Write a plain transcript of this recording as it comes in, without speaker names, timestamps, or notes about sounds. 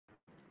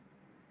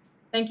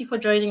Thank you for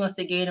joining us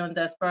again on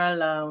Diaspora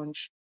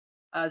Lounge.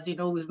 As you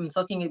know, we've been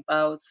talking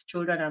about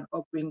children and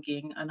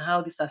upbringing and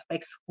how this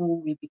affects who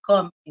we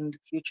become in the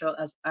future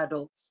as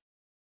adults.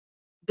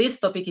 This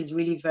topic is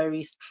really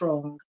very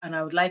strong, and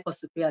I would like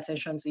us to pay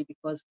attention to it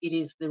because it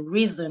is the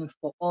reason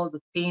for all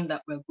the pain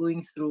that we're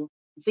going through,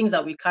 the things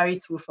that we carry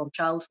through from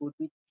childhood.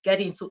 We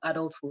get into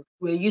adulthood,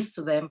 we're used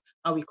to them,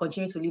 and we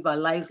continue to live our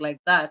lives like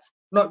that,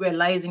 not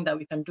realizing that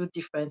we can do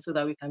different so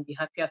that we can be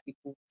happier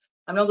people.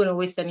 I'm not going to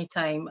waste any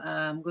time.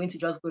 I'm going to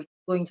just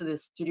go into the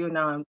studio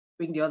now and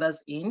bring the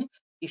others in.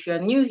 If you're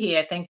new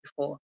here, thank you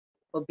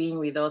for being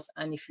with us.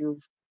 And if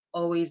you've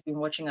always been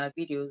watching our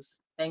videos,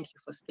 thank you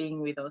for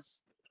staying with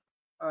us.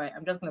 All right,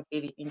 I'm just going to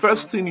play the intro.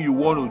 First thing you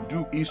want to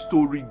do is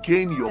to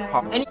regain your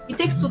power. And it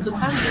takes two to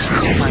tango.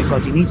 Oh my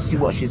God, you need to see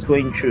what she's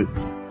going through.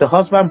 The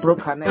husband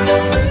broke her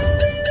neck.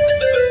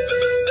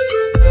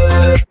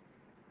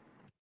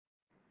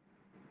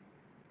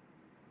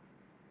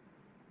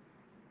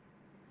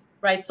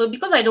 Right, so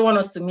because I don't want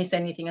us to miss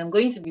anything, I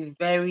want us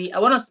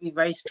to be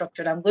very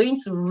structured. I'm going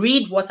to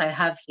read what I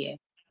have here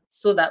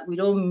so that we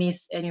don't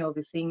miss any of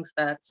the things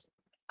that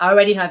I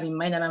already have in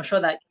mind. And I'm sure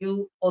that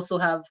you also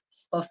have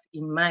stuff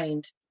in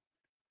mind.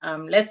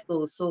 Let's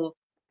go. So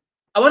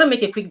I want to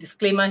make a quick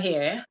disclaimer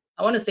here.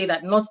 I want to say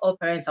that not all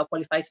parents are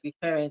qualified to be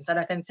parents. And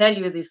I can tell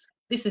you this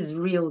is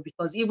real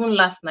because even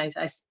last night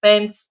I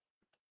spent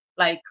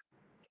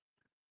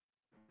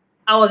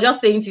I was just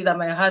saying to you that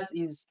my heart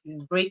is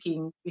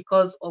breaking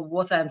because of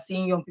what I'm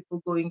seeing young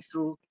people going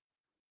through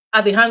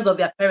at the hands of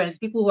their parents,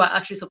 people who are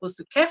actually supposed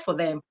to care for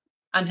them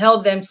and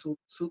help them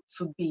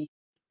to be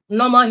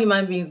normal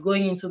human beings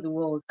going into the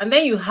world. And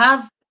then you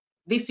have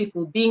these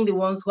people being the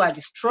ones who are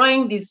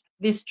destroying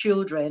these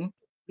children,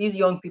 these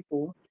young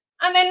people.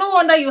 And then no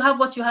wonder you have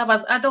what you have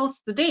as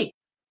adults today,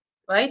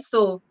 right?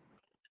 So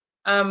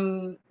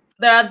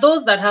there are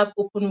those that have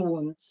open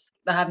wounds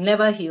that have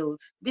never healed.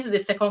 This is the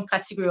second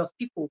category of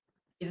people.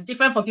 It's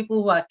different from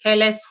people who are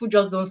careless, who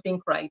just don't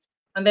think right.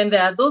 And then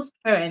there are those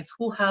parents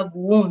who have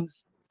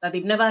wounds that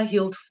they've never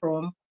healed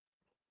from,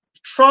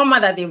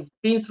 trauma that they've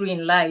been through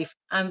in life,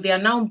 and they are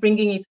now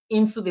bringing it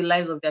into the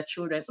lives of their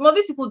children. Some of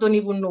these people don't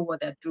even know what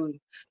they're doing.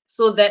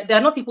 So that they are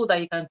not people that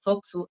you can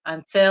talk to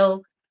and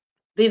tell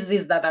this,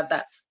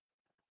 that.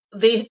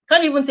 They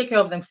can't even take care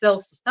of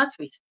themselves to start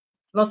with,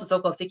 not to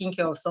talk of taking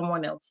care of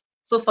someone else.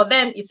 So for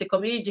them, it's a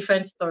completely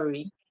different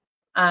story.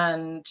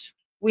 And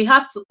we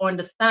have to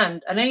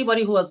understand, and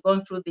anybody who has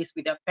gone through this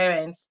with their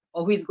parents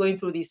or who is going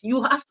through this,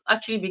 you have to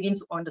actually begin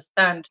to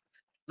understand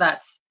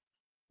that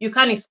you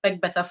can't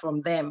expect better from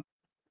them.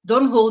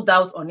 Don't hold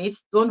out on it.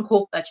 Don't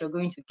hope that you're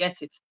going to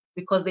get it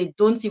because they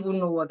don't even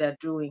know what they're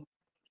doing,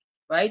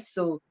 right?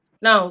 So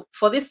now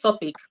for this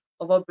topic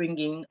of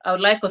upbringing, I would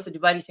like us to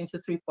divide it into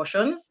three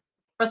portions.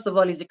 First of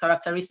all is the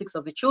characteristics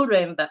of the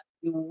children that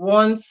we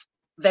want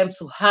them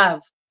to have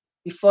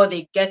before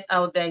they get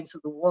out there into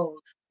the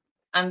world.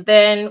 And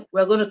then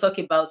we're going to talk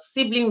about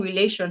sibling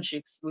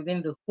relationships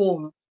within the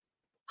home,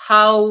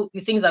 how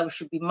the things that we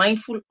should be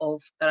mindful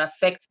of that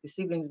affect the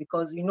siblings,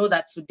 because you know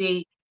that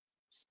today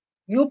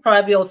you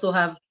probably also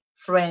have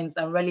friends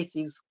and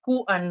relatives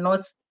who are not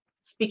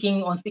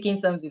on speaking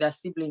terms with their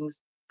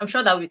siblings. I'm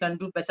sure that we can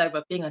do better if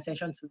we're paying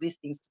attention to these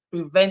things to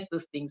prevent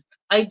those things.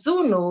 I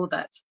do know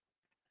that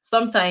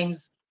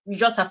sometimes you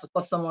just have to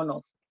cut someone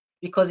off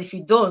because if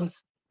you don't,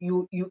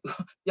 you're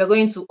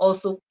going to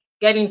also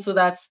get into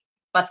that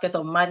basket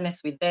of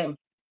madness with them.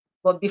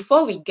 But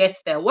before we get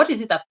there, what is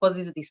it that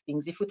causes these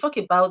things? If we talk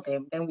about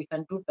them, then we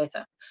can do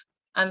better.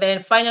 And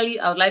then finally,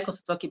 I would like us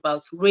to talk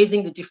about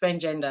raising the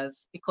different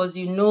genders, because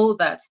you know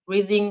that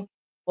raising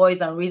boys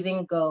and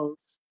raising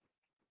girls,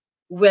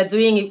 we're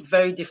doing it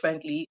very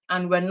differently,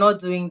 and we're not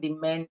doing the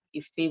men a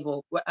favor.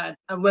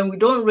 And when we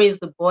don't raise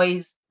the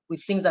boys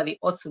with things that they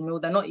ought to know,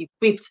 they're not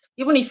equipped.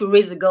 Even if you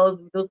raise the girls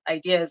with those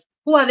ideas,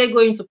 who are they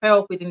going to pair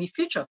up with in the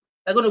future?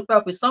 They're going to pair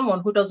up with someone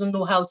who doesn't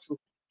know how to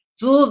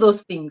do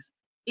those things,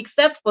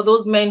 except for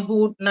those men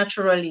who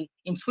naturally,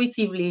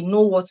 intuitively know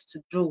what to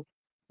do.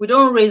 We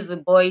don't raise the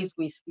boys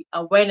with the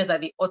awareness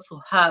that they ought to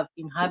have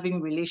in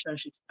having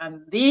relationships.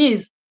 And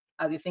these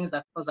are the things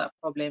that cause our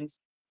problems.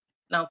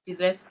 Now, please,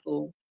 let's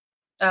go.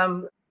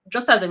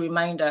 Just as a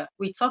reminder,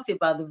 we talked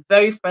about the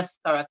very first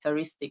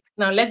characteristic.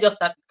 Now, let's just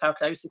start with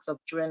characteristics of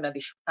children that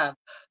they should have.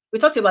 We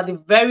talked about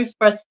the very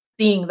first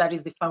thing that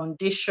is the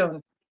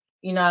foundation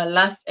in our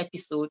last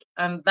episode,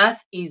 and that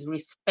is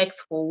respect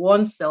for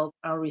oneself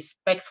and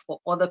respect for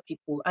other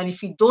people. And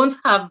if you don't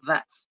have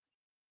that,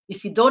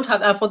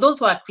 and for those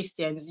who are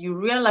Christians, you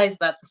realize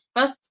that the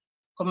first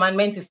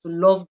commandment is to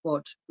love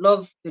God,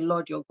 love the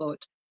Lord your God.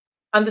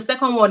 And the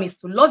second one is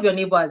to love your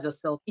neighbor as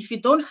yourself. If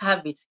you don't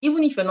have it,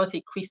 even if you're not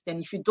a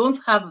Christian, if you don't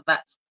have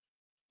that,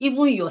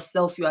 even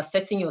yourself, you are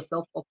setting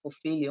yourself up for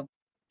failure.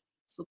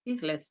 So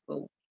please, let's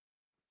go.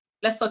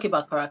 Let's talk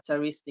about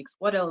characteristics.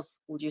 What else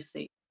would you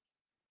say?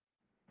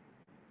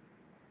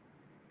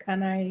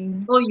 Can I?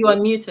 Oh, you are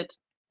muted.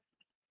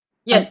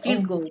 Yes,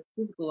 please go.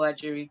 Please go,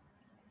 Ajiri.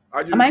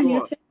 Am I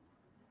muted?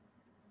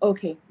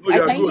 Okay. No,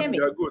 you're can good. you hear me?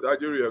 You're good.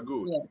 Ajiri, you're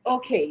good. Yes.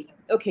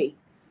 Okay.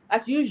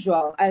 as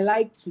usual, I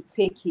like to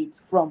take it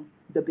from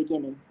the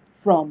beginning,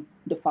 from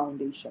the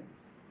foundation.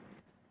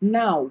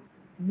 Now,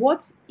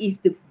 what is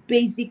the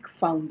basic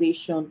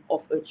foundation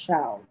of a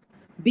child,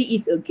 be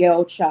it a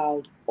girl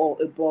child or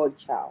a boy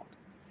child?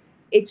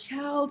 A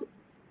child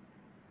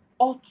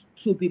ought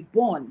to be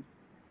born.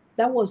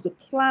 That was the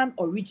plan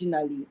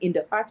originally in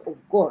the heart of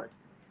God,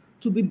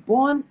 to be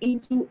born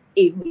into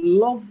a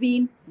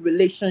loving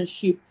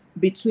relationship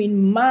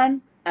between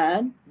man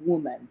and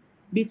woman,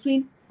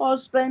 between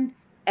husband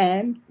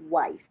and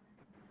wife.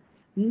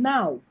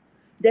 Now,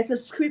 there's a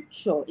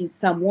scripture in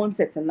Psalm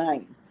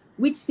 139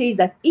 which says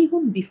that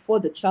even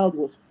before the child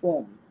was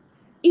formed,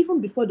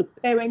 even before the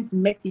parents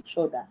met each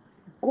other,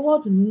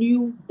 God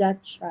knew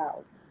that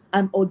child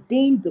and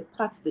ordained the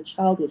path the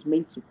child was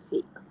meant to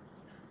take.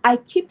 I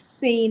keep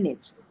saying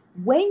it.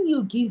 When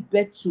you give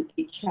birth to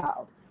a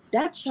child,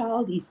 that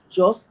child is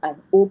just an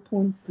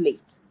open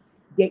slate.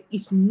 There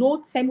is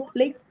no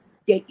template.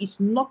 There is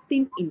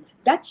nothing in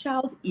that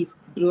child is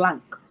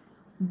blank.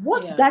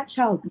 What that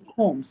child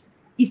becomes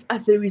is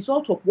as a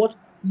result of what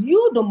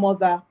you, the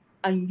mother,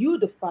 and you,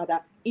 the father,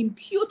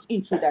 impute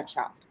into that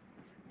child.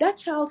 That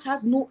child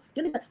has no,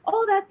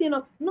 all that thing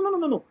of,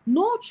 no.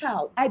 No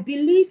child. I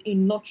believe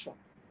in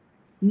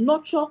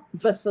nurture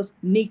versus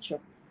nature.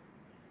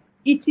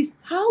 It is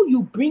how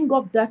you bring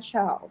up that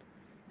child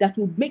that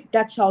will make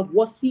that child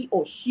what he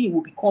or she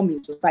will become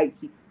in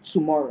society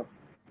tomorrow.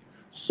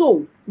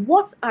 So,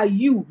 what are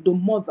you, the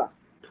mother,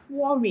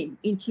 pouring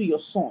into your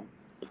son,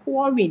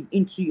 pouring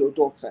into your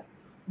daughter?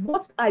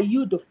 What are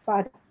you, the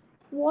father,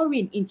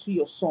 pouring into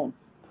your son,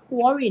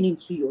 pouring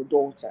into your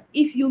daughter?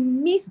 If you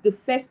miss the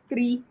first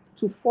 3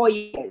 to 4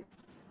 years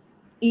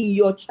in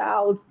your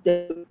child's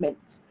development,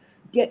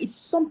 there is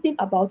something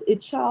about a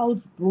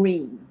child's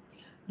brain.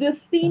 The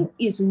thing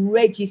is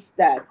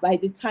registered by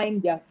the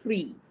time they're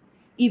 3.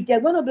 If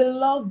they're going to be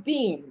love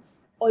beings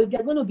or if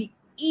they're going to be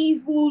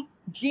evil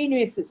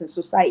geniuses in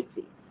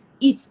society,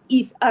 it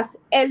is as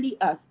early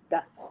as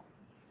that.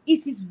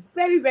 It is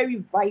very,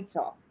 very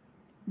vital,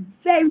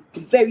 very,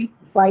 very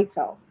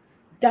vital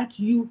that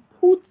you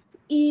put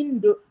in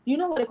the, you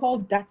know what they call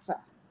data?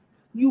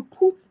 You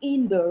put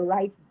in the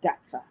right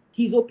data.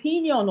 His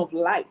opinion of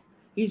life,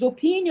 his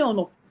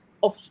opinion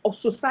of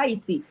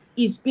society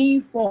is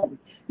being formed.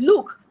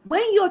 Look,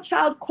 when your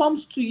child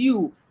comes to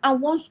you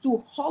and wants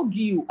to hug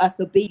you as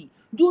a baby,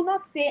 do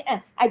not say,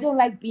 I don't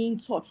like being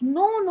touched.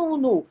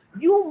 No.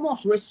 You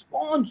must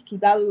respond to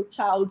that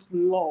child's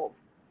love.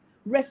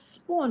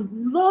 Respond.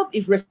 Love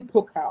is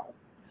reciprocal.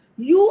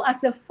 You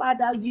as a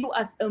father, you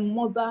as a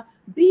mother,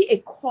 be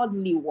a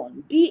cuddly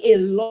one, be a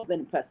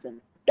loving person.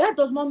 That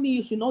does not mean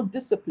you should not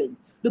discipline.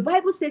 The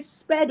Bible says,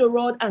 spare the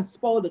rod and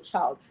spoil the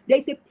child.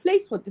 There's a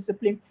place for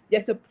discipline,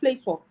 there's a place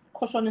for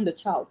cautioning the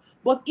child.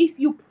 But if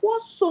you pour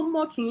so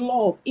much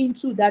love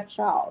into that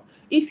child,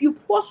 if you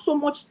pour so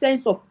much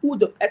sense of who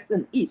the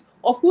person is,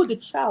 of who the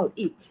child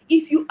is,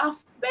 if you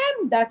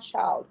affirm that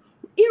child,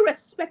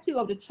 irrespective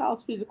of the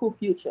child's physical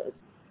features,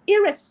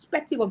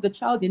 irrespective of the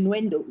child's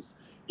innuendos,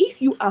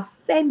 if you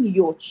affirm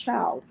your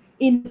child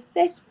in the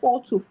first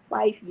 4 to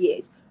 5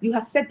 years, you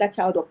have set that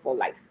child up for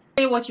life.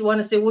 Say what you want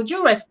to say. Would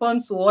you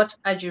respond to what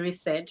Ajiri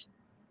said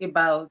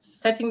about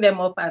setting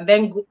them up and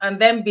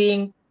then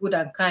being good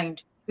and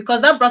kind?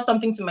 Because that brought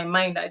something to my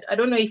mind. I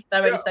don't know if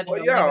that registered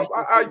in your mind.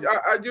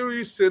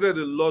 Ajiri stated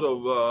a lot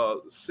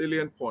of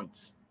salient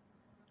points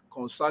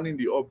concerning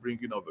the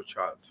upbringing of a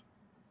child.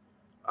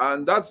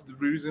 And that's the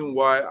reason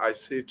why I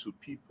say to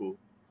people,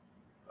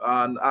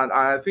 and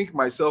I think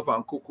myself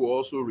and Coco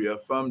also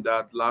reaffirmed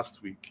that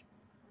last week,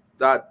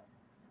 that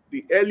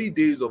the early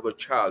days of a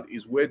child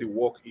is where the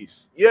work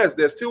is. Yes,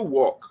 there's still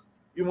work,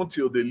 even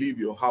till they leave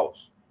your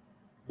house.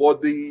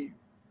 But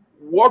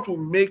what will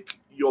make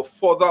your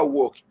further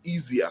work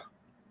easier,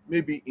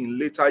 maybe in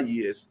later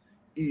years,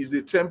 is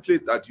the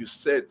template that you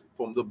set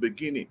from the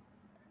beginning.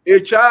 A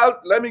child,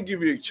 let me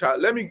give you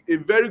a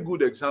very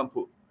good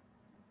example.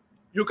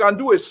 You can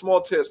do a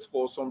small test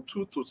for some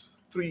 2 to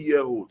 3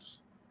 year olds.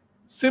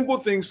 Simple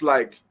things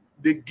like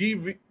they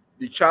give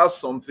the child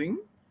something,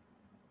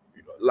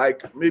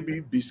 like maybe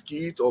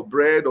biscuit or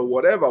bread or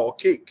whatever, or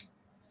cake.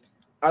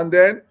 And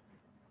then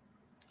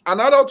an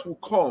adult will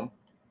come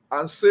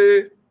and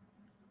say,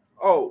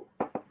 oh,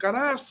 can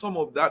I have some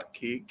of that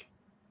cake?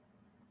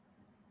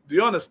 Do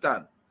you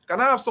understand? Can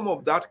I have some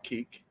of that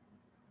cake?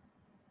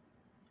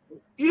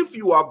 If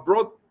you have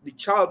brought the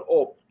child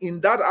up in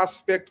that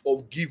aspect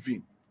of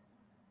giving,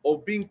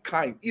 of being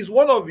kind, is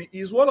one of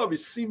the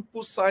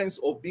simple signs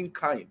of being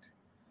kind.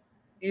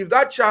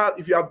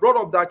 If you have brought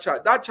up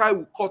that child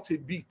will cut a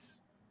bit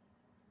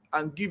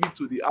and give it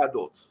to the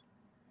adult.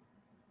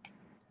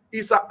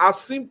 It's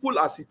as simple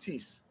as it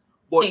is,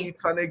 but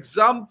it's an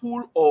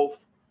example of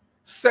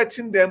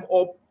setting them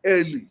up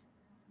early.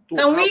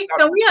 Can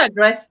we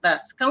address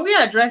that? Can we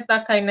address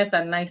that kindness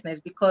and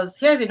niceness? Because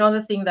here's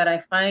another thing that I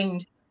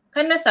find: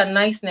 kindness and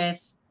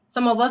niceness,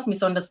 some of us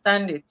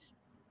misunderstand it.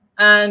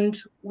 And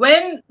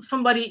when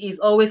somebody is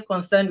always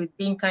concerned with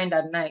being kind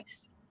and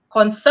nice,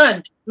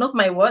 concerned, not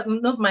my word,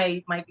 not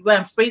my way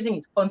I'm phrasing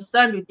it,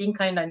 concerned with being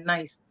kind and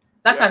nice.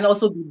 That can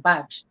also be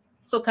bad.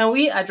 So can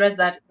we address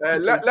that?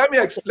 Let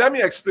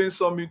me explain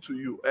something to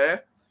you.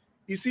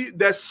 You see,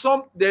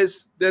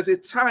 there's a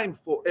time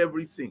for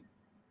everything.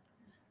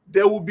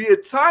 There will be a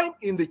time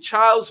in the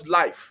child's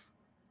life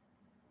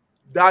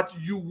that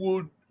you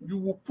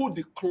will put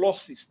the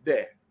clauses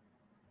there.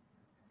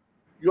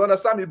 You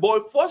understand me?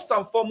 But first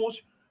and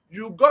foremost,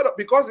 you got to,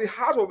 because the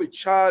heart of a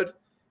child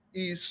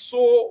is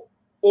so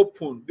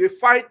open. They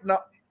fight now.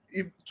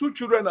 If two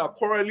children are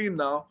quarreling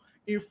now,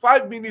 in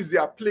 5 minutes they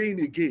are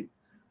playing a game.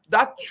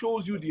 That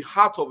shows you the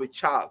heart of a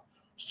child.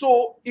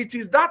 So it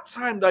is that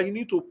time that you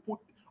need to put.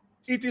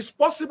 It is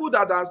possible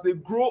that as they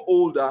grow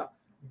older,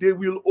 they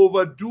will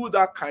overdo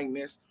that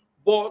kindness.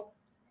 But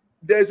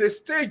there's a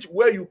stage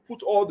where you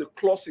put all the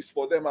clauses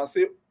for them and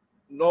say,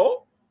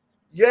 no,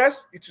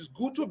 yes, it is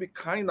good to be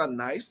kind and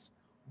nice,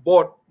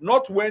 but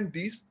not when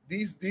this.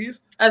 As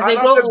they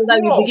grow older,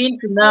 you begin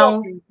to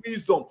now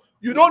wisdom.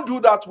 You don't do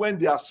that when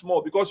they are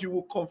small because you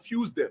will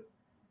confuse them.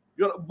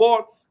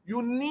 But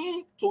you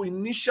need to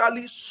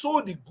initially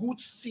sow the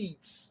good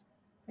seeds.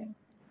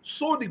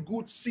 Sow the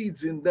good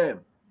seeds in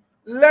them.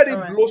 Let it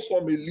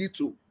blossom a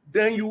little.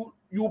 Then you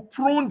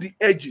prune the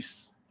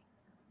edges.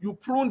 You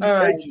prune the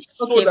edges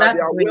so that they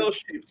are well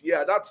shaped.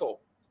 Yeah, that's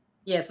all.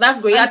 Yes, that's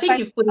great. I think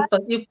you've put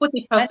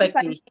it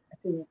perfectly.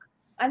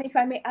 And if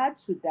I may add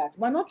to that,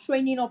 we're not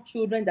training up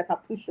children that are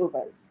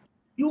pushovers.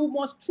 You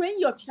must train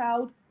your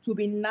child to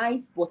be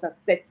nice but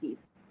assertive.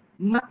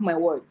 Mark my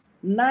words,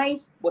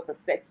 nice but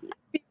assertive.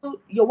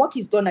 Your work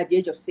is done at the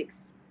age of 6.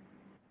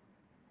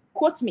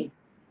 Quote me.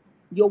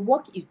 Your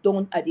work is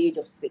done at the age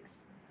of 6.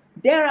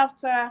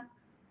 Thereafter,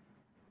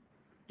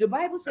 the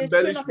Bible says,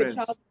 train up a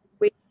child the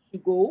way to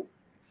go,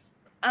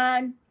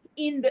 and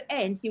in the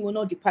end, he will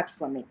not depart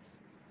from it.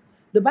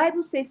 The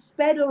Bible says,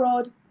 spare the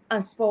rod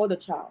and spoil the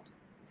child.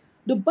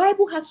 The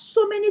Bible has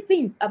so many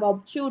things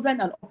about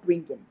children and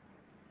upbringing.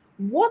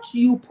 What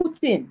you put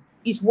in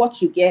is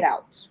what you get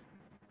out.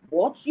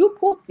 What you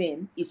put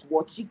in is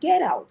what you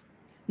get out.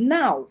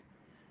 Now,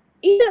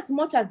 in as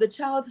much as the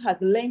child has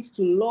learned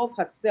to love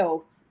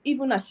herself,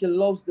 even as she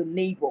loves the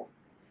neighbor,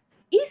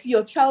 if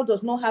your child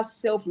does not have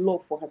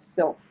self-love for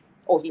herself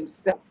or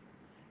himself,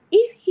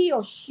 if he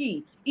or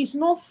she is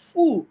not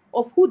full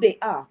of who they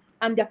are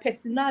and their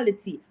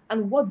personality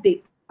and what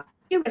they are,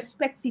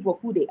 irrespective of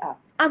who they are,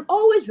 and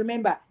always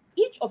remember,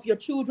 each of your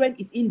children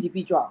is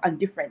individual and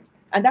different.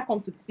 And that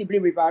comes to the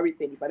sibling rivalry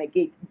thing, if I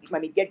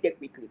may get there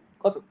quickly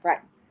because of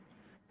time.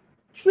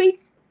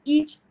 Treat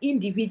each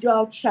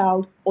individual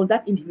child on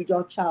that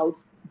individual child's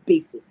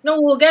basis.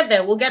 No, we'll get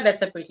there. We'll get there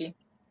separately.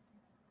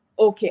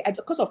 Okay,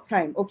 because of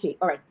time. Okay,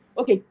 all right.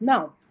 Okay,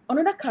 now,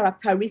 another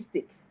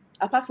characteristic,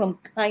 apart from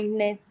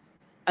kindness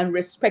and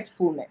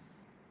respectfulness.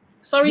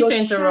 Sorry to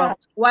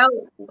interrupt.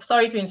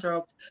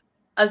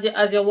 As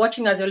you're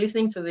watching, as you're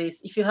listening to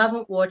this, if you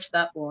haven't watched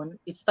that one,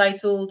 it's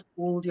titled,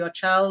 would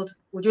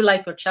you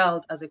like your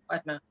child as a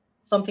partner?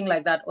 Something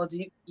like that. Or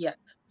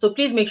so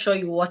please make sure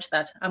you watch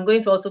that. I'm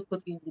going to also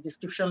put in the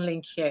description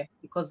link here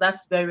because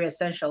that's very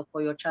essential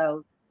for your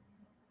child.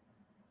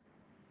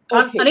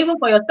 Okay. And even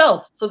for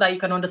yourself, so that you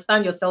can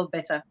understand yourself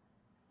better.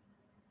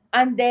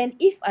 And then,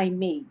 if I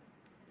may,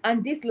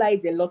 and this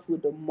lies a lot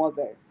with the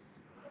mothers,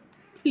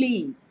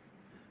 please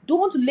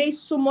don't lay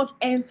so much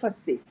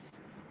emphasis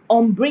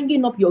on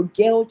bringing up your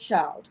girl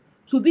child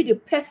to be the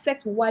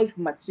perfect wife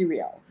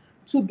material,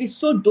 to be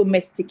so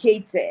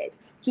domesticated,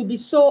 to be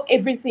so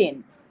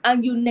everything,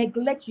 and you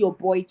neglect your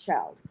boy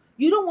child.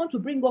 You don't want to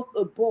bring up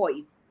a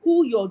boy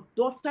who your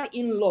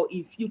daughter-in-law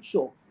in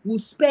future will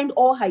spend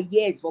all her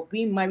years of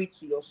being married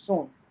to your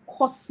son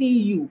cursing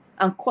you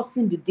and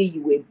cursing the day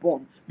you were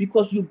born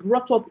because you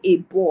brought up a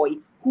boy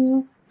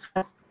who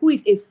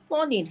is a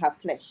thorn in her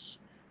flesh.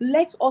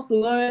 Let us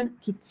learn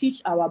to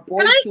teach our boy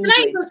children. Can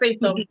I even say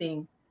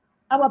something?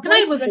 Can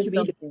I even say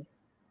something?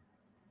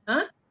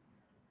 Huh?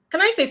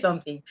 Can I say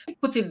something?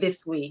 Put it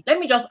this way. Let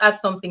me just add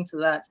something to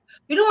that.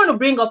 You don't want to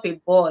bring up a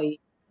boy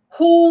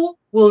who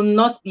will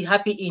not be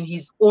happy in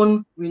his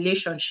own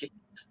relationship.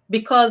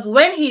 Because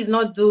when he's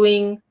not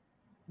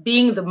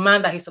being the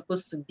man that he's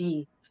supposed to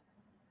be,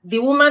 the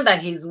woman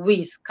that he's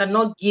with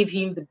cannot give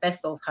him the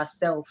best of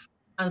herself.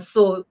 And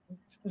so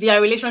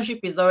their relationship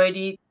is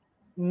already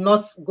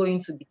not going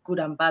to be good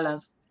and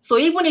balanced. So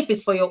even if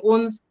it's for your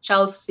own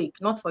child's sake,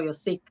 not for your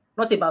sake,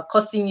 not about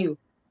cursing you,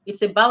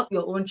 it's about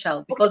your own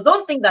child. Because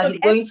don't think that he's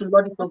going to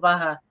lord it over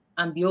her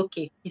and be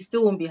okay. He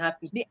still won't be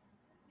happy.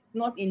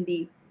 Not in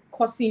the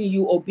cursing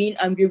you or being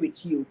angry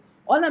with you.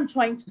 All I'm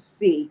trying to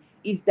say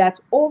is that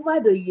over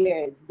the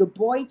years, the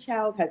boy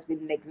child has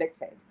been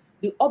neglected.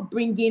 The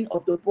upbringing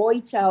of the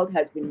boy child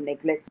has been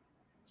neglected.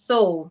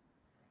 So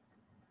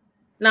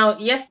now,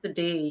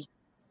 yesterday,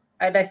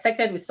 I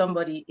dissected with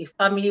somebody a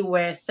family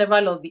where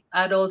several of the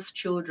adults'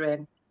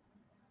 children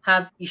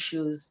have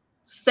issues,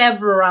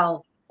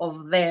 several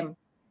of them.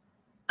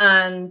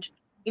 And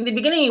in the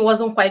beginning, it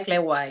wasn't quite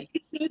clear why.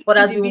 But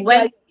as we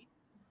went,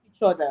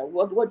 each other,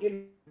 what do you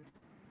mean?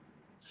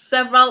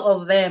 several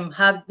of them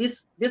have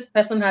this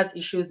person has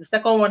issues, the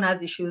second one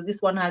has issues,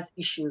 this one has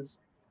issues,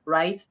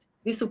 right?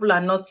 These people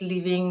are not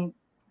living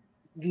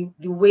the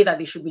way that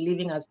they should be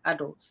living as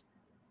adults.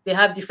 They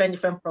have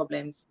different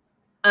problems.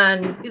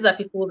 And these are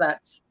people that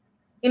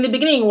in the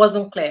beginning it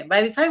wasn't clear.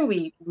 By the time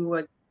we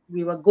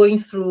were going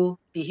through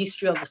the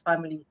history of the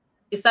family,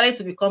 it started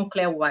to become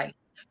clear why.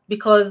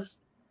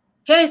 Because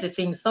here is the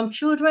thing, some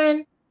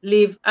children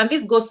live, and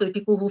this goes to the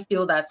people who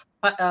feel that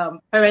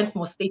parents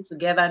must stay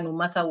together no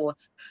matter what.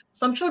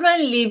 Some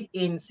children live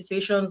in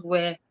situations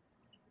where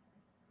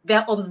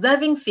they're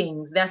observing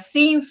things, they're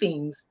seeing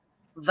things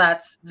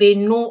that they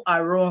know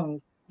are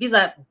wrong. These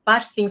are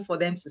bad things for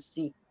them to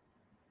see.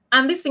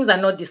 And these things are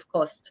not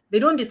discussed. They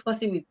don't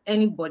discuss it with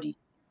anybody.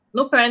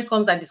 No parent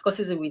comes and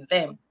discusses it with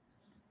them.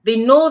 They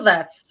know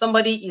that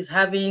somebody is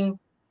having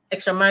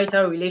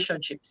extramarital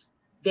relationships.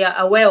 They are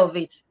aware of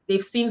it.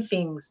 They've seen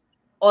things,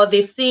 or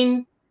they've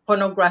seen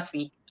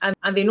pornography, and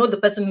they know the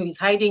person who is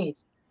hiding it,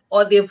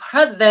 or they've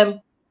heard them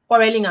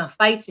quarreling and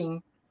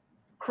fighting,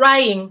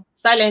 crying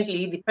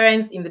silently, the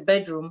parents in the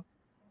bedroom,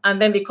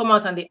 and then they come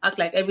out and they act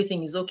like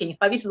everything is okay. In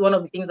fact, this is one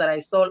of the things that I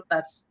saw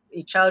that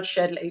a child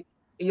shared, a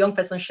young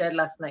person shared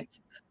last night.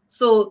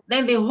 So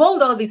then they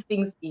hold all these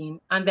things in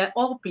and they're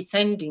all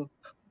pretending.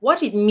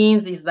 What it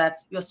means is that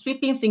you're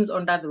sweeping things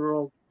under the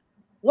rug.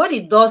 What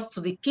it does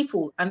to the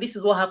people, and this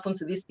is what happened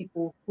to these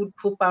people who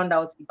found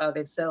out about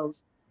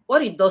themselves,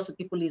 what it does to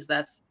people is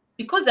that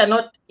because they're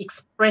not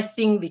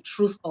expressing the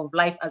truth of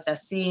life as they're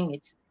seeing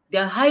it,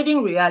 they're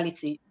hiding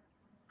reality,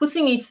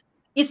 putting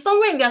it's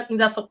somewhere in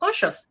their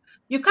subconscious.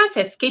 You can't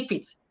escape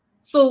it.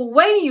 So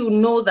when you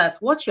know that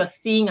what you're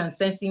seeing and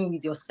sensing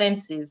with your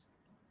senses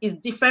is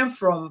different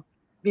from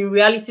the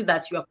reality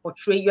that you are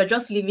portraying, you're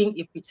just living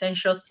a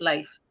pretentious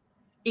life,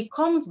 it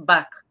comes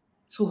back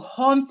to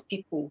haunt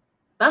people.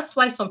 That's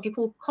why some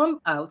people come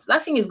out.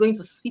 That thing is going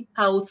to seep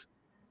out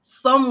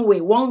some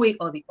way, one way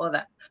or the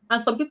other.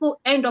 And some people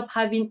end up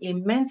having a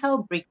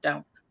mental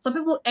breakdown. Some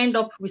people end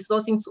up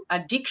resorting to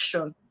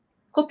addiction,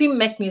 coping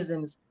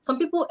mechanisms. Some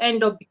people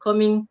end up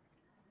becoming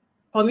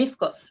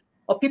promiscuous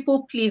or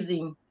people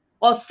pleasing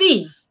or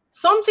thieves,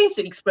 something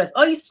to express.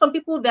 Or some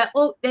people that,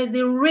 oh, there's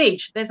a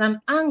rage, there's an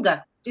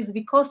anger. It's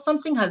because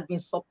something has been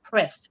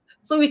suppressed.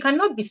 So we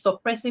cannot be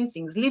suppressing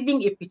things,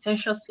 living a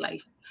pretentious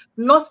life,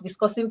 not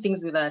discussing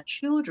things with our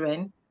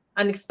children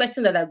and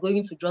expecting that they're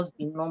going to just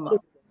be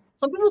normal.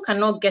 Some people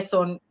cannot get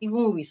on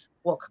even with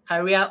work,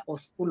 career, or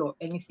school or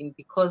anything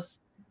because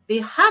they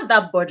have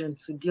that burden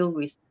to deal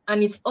with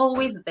and it's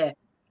always there.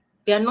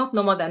 They are not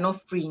normal, they're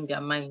not free in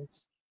their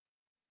minds.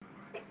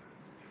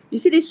 You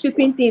see these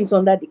sweeping things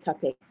under the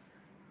carpet.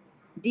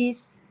 This,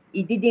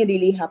 it didn't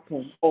really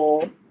happen,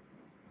 or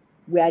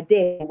we are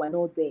there, we're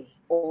not there,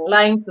 or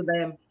lying to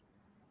them.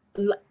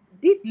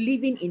 This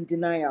living in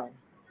denial,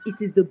 it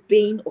is the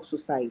bane of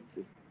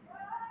society.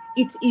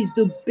 It is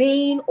the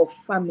bane of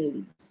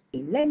families.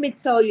 Let me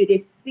tell you,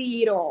 they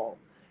see it all.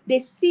 They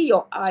see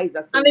your eyes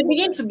as a and they woman.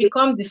 begin to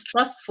become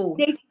distrustful.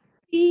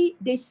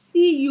 They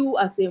see you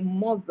as a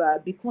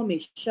mother become a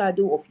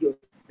shadow of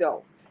yourself.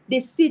 They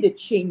see the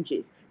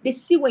changes. They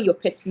see when your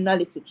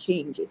personality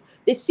changes.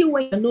 They see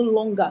when you're no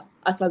longer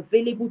as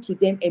available to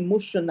them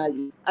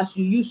emotionally as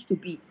you used to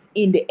be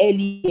in the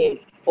early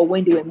years or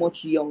when they were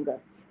much younger.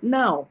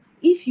 Now,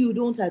 if you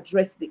don't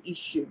address the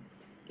issue,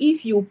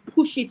 if you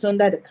push it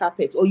under the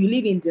carpet or you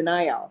live in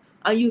denial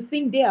and you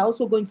think they are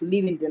also going to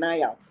live in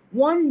denial,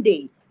 one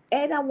day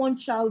either one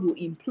child will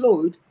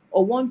implode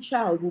or one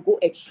child will go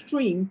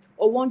extreme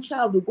or one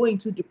child will go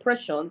into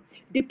depression,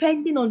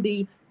 depending on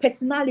the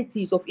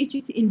personalities of each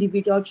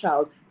individual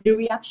child. The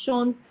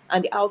reactions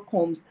and the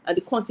outcomes and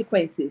the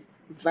consequences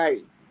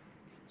vary.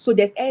 So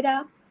there's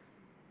either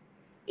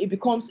it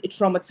becomes a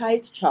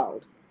traumatized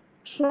child.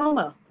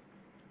 Trauma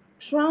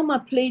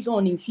plays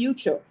on in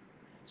future.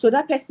 So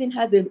that person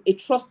has a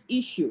trust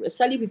issue,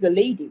 especially with a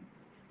lady.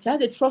 She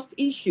has a trust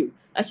issue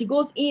and she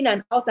goes in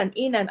and out and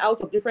in and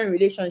out of different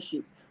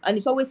relationships. And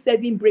it's always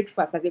serving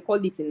breakfast, as they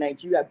call it in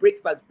Nigeria.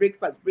 Breakfast,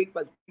 breakfast,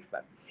 breakfast,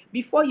 breakfast.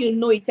 Before you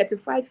know it,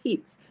 35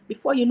 hits.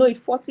 Before you know it,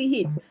 40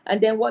 hits. And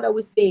then what are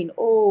we saying?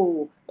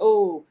 Oh,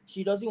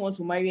 she doesn't want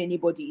to marry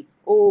anybody.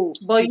 Oh,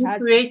 But she you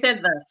has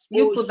created that.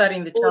 You oh, put that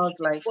in the child's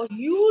life. but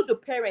you, the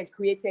parent,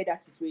 created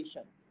that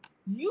situation.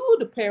 You,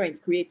 the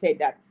parent, created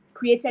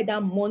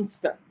that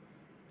monster.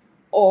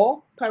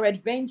 Or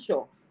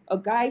peradventure, a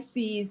guy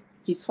sees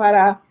his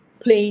father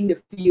playing the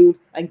field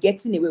and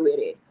getting away with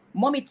it.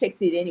 Mommy takes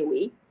it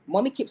anyway.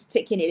 Mommy keeps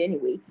taking it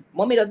anyway.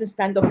 Mommy doesn't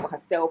stand up for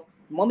herself.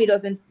 Mommy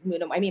doesn't,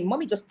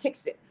 mommy just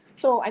takes it.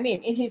 So,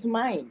 in his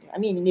mind,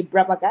 in a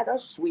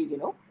bravagados way,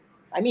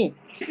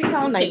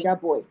 typical Okay. Niger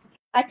boy.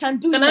 I can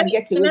do Can it I? and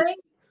get Can away. I?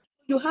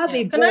 You have Yeah.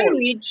 a Can I boy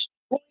read?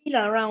 going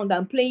around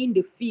and playing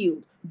the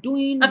field,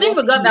 doing I think what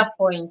we got that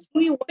point.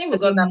 doing I what think we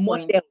is a got that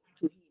point. model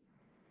to him.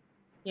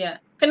 Yeah.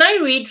 Can I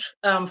read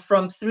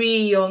from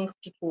three young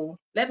people?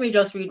 Let me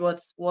just read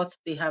what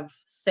they have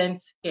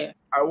sent here.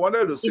 I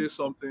wanted to say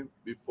something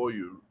before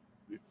you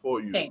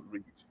Okay.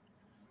 read.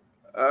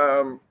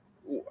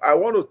 I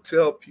want to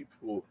tell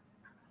people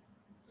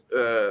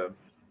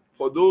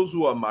For those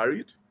who are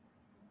married,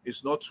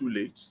 it's not too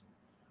late.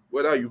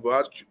 Whether you've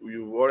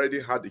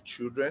already had the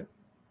children,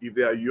 if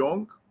they are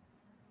young,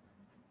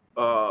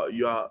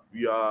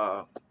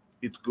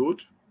 it's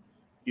good.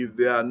 If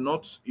they are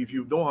not, if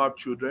you don't have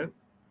children,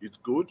 it's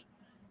good.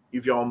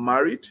 If you are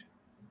married,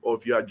 or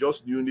if you are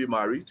just newly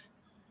married,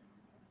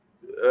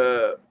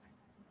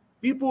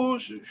 people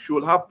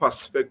should have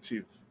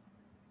perspective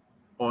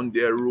on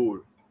their role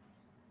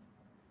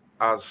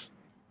as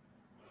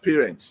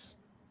parents.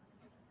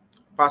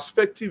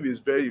 Perspective is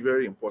very,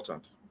 very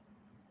important.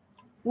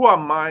 Who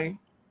am I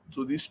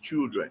to these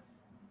children?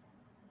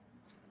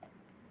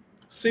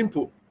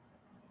 Simple.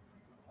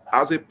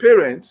 As a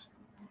parent,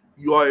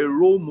 you are a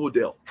role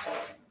model.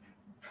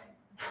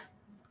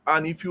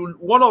 And if you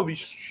one of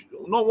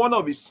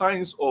the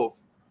signs of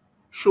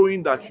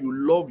showing that you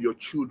love your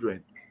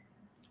children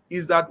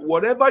is that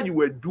whatever you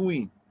were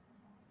doing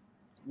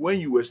when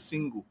you were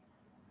single,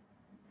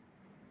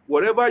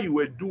 whatever you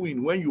were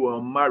doing when you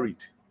were married,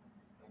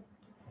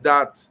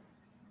 that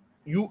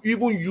you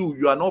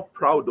are not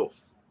proud of,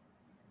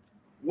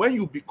 when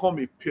you become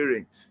a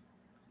parent,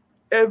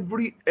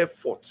 every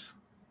effort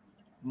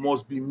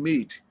must be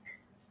made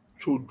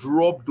to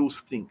drop those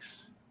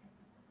things.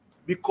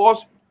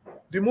 Because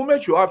the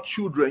moment you have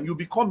children, you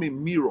become a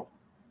mirror.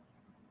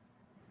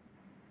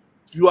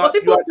 But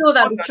people feel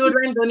that the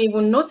children don't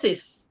even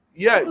notice.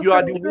 Yeah, you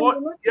are the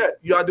one. Yeah,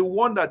 you are the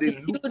one that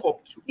they look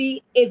up to.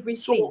 See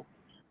everything.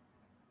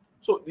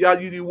 So you are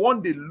the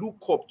one they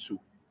look up to,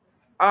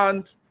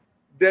 and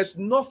there's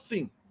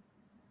nothing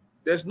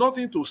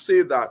to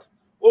say that,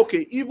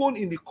 okay, even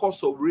in the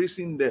course of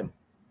raising them,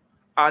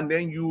 and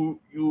then you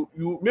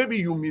maybe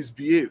you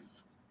misbehave.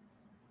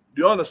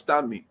 Do you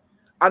understand me?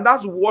 And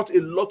that's what a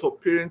lot of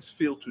parents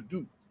fail to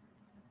do.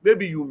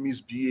 Maybe you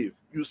misbehave.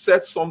 You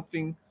said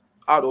something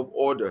out of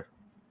order.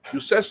 You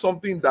said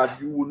something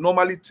that you would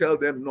normally tell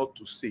them not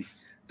to say.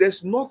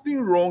 There's nothing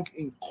wrong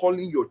in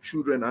calling your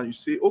children and you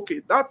say,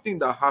 okay, that thing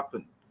that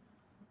happened,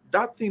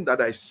 that thing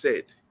that I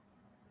said,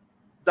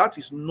 that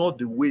is not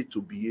the way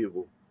to behave.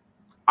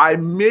 I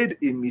made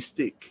a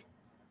mistake.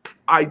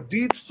 I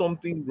did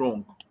something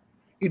wrong.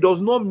 It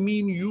does not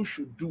mean you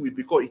should do it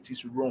because it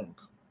is wrong.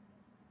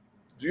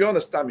 Do you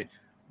understand me?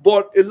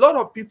 But a lot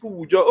of people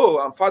will just, oh,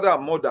 I'm father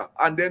and mother,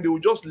 and then they will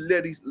just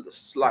let it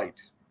slide.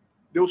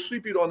 They'll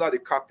sweep it under the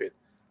carpet.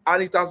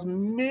 And it has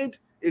made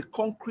a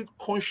concrete,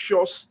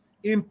 conscious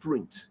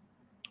imprint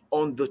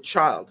on the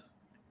child.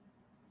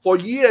 For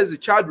years, the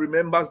child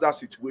remembers that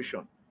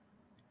situation.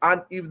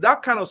 And if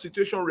that kind of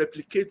situation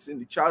replicates in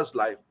the child's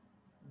life,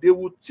 they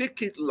will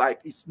take it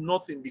like it's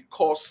nothing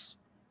because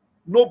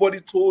nobody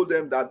told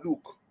them that,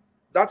 look,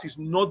 that is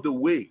not the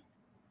way.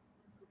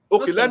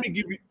 Okay, let me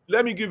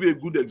give you a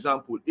good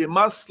example. A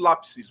man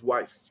slaps his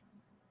wife,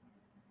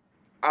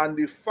 and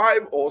the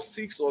 5 or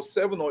 6 or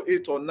 7 or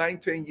 8 or 9,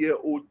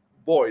 10-year-old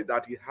boy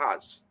that he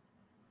has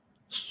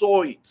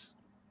saw it.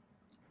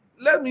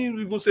 Let me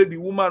even say the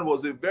woman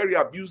was a very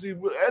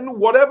abusive, and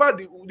whatever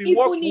the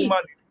worst woman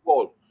is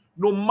called,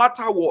 no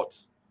matter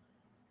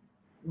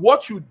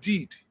what you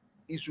did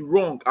is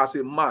wrong as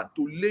a man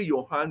to lay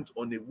your hands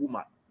on a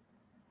woman.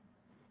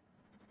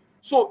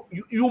 So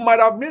you might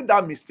have made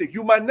that mistake.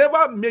 You might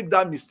never make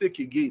that mistake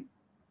again.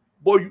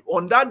 But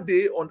on that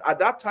day, at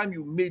that time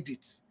you made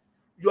it,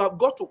 you have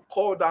got to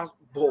call that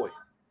boy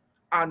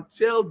and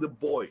tell the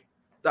boy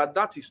that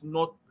that is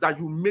not, that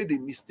you made a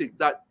mistake,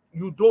 that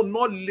you do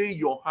not lay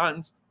your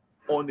hands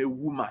on a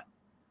woman.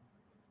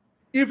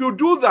 If you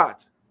do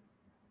that,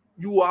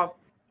 you have,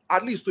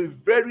 at least to a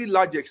very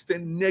large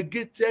extent,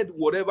 negated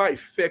whatever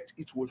effect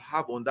it will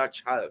have on that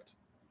child.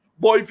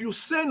 But if you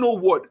say no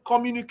word,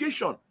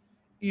 communication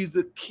is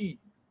the key.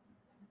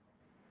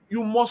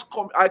 You must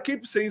I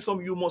keep saying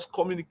something, you must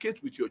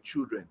communicate with your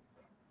children.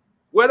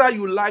 Whether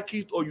you like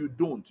it or you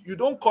don't. You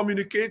don't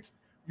communicate,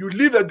 you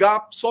leave a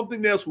gap,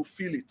 something else will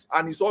fill it.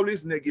 And it's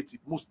always negative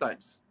most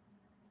times.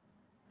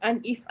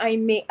 And if I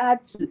may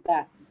add to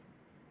that,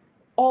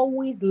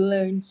 always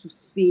learn to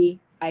say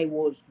I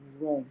was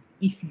wrong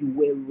if you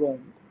were wrong.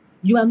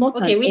 You are not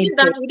okay, we did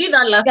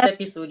that last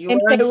episode. You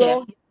weren't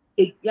here.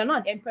 You're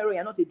not an emperor,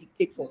 you're not a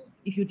dictator.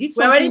 If you did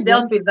we already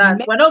dealt with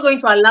that. We're not going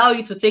to allow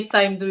you to take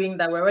time doing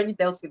that. We already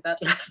dealt with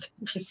that last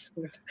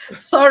episode.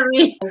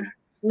 Sorry.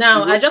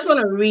 Now I just want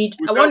to read.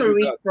 I want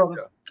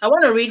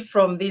to read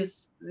from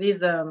these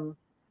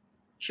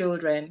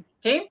children.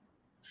 Okay,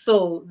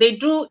 so they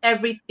do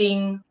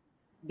everything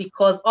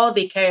because all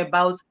they care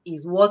about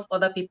is what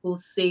other people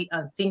say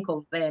and think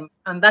of them,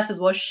 and that is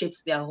what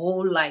shapes their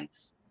whole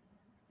lives.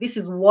 This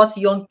is what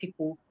young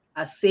people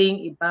are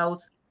saying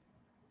about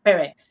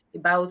parents,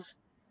 about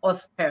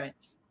us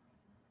parents.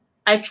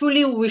 I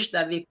truly wish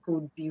that they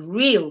could be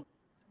real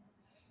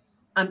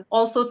and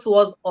also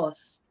towards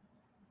us,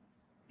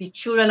 the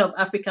children of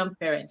African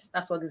parents.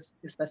 That's what this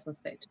person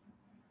said.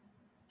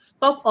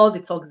 Stop all the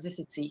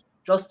toxicity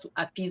just to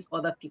appease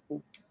other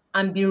people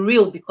and be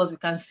real because we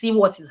can see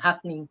what is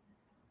happening.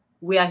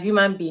 We are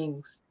human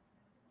beings.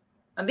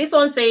 And this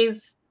one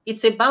says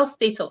it's about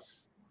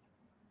status.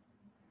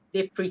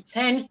 they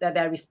pretend that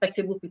they're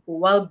respectable people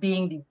while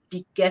being the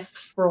biggest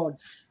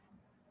frauds,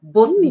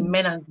 both the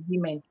men and the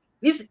women.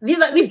 These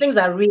things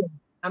are real.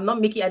 I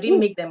didn't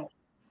make them up,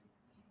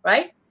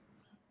 right?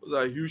 Those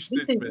are huge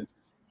This statements.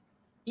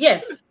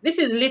 Yes, this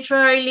is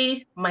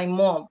literally my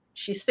mom.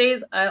 She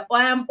says, I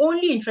am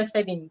only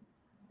interested in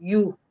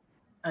you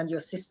and your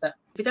sister.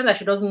 Pretend that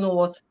she doesn't know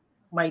what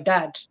my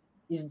dad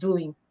is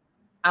doing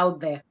out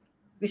there.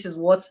 This is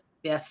what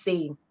they are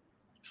saying.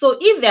 So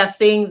if they are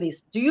saying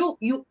this, you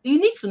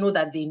need to know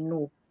that they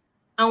know.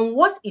 And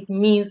what it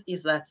means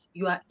is that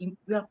you are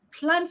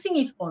planting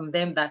it on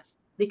them that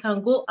they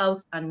can go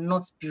out and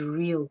not be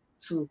real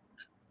too.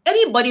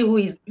 Anybody who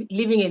is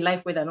living a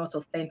life where they're not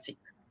authentic,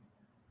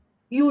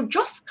 you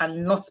just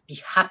cannot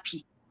be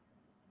happy.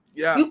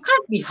 Yeah. You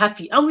can't be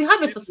happy. And we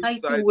have a Deep society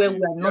inside where you.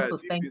 we are not Yeah, deep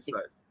authentic.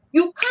 inside.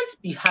 You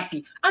can't be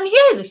happy. And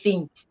here's the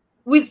thing,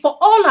 for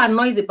all our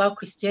noise about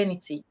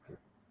Christianity,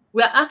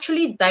 we are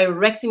actually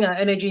directing our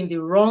energy in the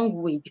wrong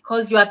way,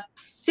 because you are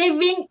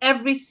saving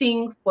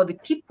everything for the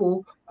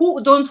people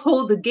who don't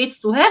hold the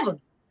gates to heaven.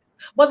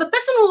 But the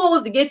person who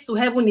holds the gates to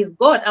heaven is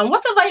God. And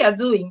whatever you're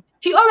doing,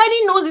 he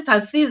already knows it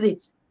and sees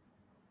it.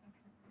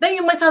 Then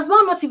you might as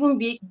well not even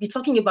be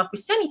talking about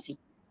Christianity.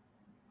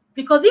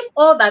 Because if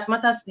all that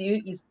matters to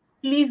you is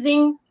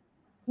pleasing,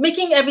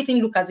 making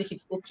everything look as if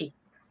it's okay,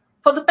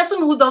 for the person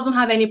who doesn't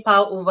have any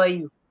power over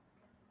you,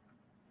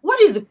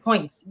 what is the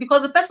point?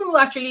 Because the person who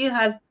actually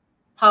has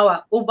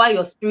power over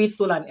your spirit,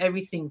 soul, and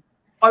everything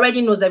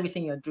already knows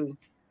everything you're doing.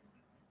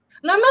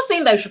 Now, I'm not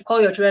saying that you should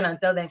call your children and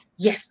tell them,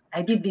 yes,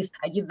 I did this,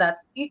 I did that.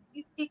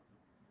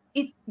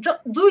 Just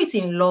do it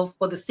in love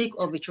for the sake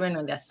of the children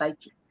and their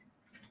psyche.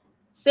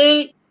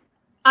 Say,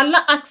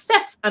 Allah,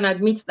 accept and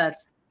admit that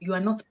you are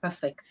not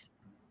perfect.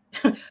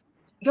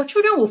 Your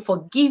children will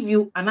forgive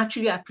you and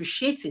actually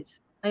appreciate it.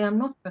 I am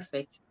not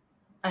perfect.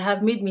 I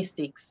have made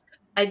mistakes.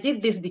 I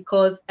did this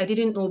because I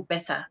didn't know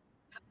better.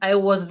 I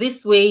was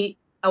this way.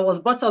 I was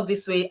brought up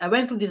this way. I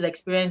went through these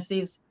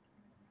experiences.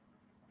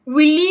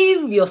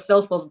 Relieve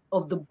yourself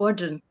of the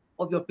burden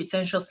of your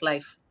pretentious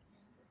life.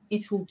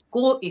 It will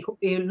go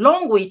a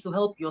long way to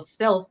help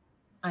yourself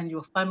and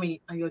your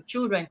family and your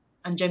children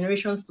and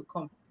generations to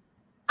come.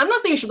 I'm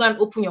not saying you should go and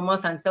open your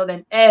mouth and tell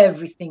them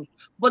everything,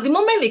 but the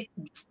moment they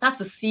start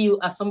to see you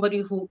as somebody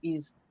who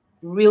is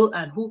real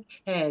and who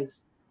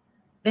cares,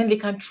 then they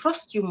can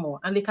trust you more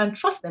and they can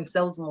trust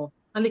themselves more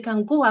and they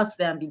can go out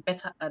there and be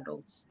better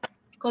adults,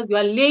 because you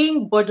are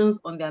laying burdens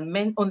on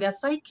their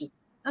psyche.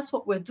 That's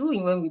what we're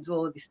doing when we do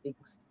all these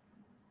things.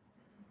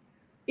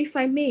 If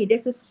I may,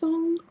 there's a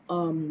song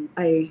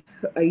I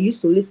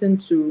used to listen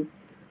to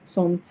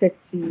some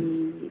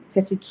 30,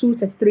 32,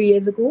 33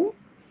 years ago.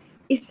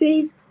 It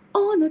says,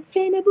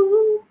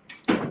 unattainable,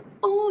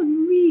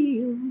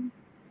 unreal.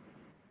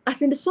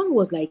 As in, the song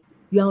was like,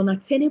 you're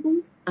unattainable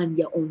and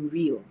you're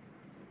unreal.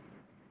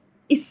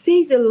 It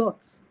says a lot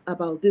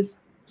about this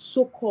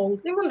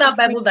so-called Even that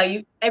Bible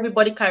that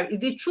everybody carries,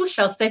 the truth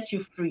shall set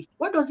you free.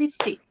 What does it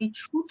say? The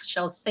truth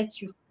shall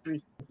set you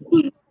free.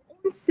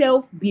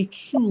 Self be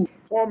true.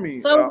 For me,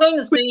 so I'm going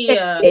to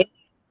say,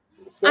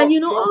 and you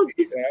know, all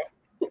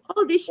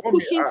this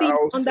pushing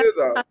things under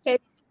the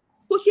carpet,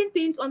 pushing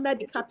things under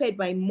the carpet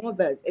by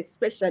mothers,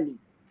 especially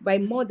by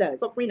mothers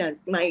suffering and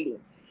smiling.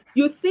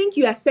 You think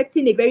you are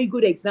setting a very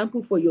good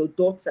example for your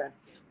daughter,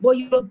 but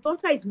your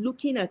daughter is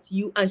looking at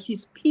you and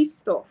she's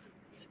pissed off,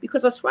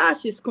 because as far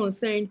as she's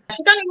concerned,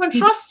 she can't even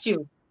trust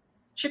you.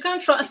 She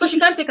can't trust, so she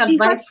can't take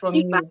advice from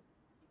you.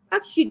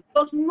 She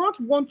does not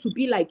want to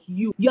be like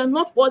you. You're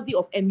not worthy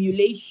of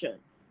emulation.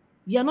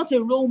 You're not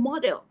a role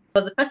model.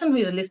 Because the person who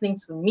is listening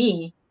to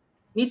me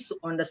needs to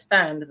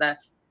understand that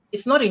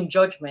it's not in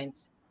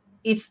judgment.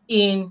 It's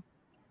in,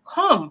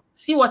 come,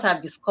 see what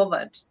I've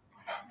discovered.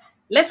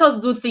 Let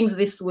us do things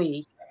this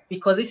way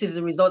because this is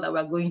the result that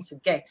we're going to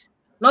get.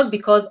 Not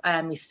because I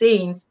am a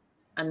saint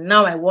and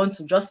now I want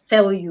to just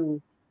tell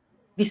you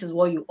this is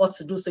what you ought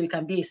to do so you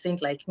can be a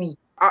saint like me.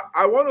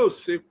 I want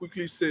to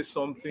quickly say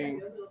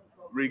something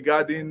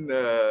regarding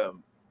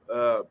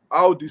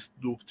how this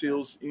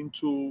dovetails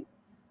into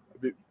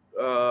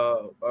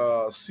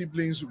the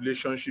siblings'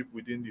 relationship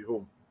within the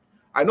home.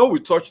 I know we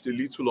touched a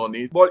little on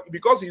it, but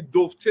because it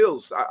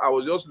dovetails, I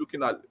was just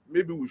looking at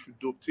maybe we should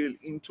dovetail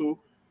into,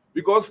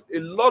 because a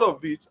lot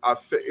of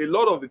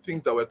the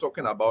things that we're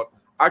talking about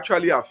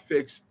actually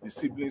affects the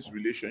siblings'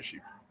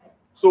 relationship.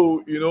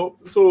 So,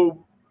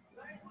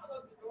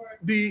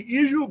 the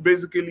issue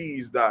basically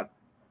is that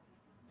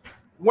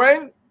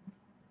when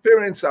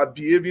parents are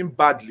behaving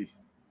badly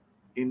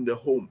in the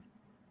home,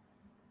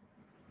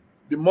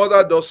 the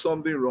mother does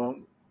something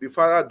wrong, the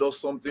father does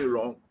something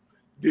wrong,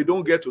 they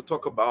don't get to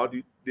talk about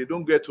it, they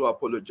don't get to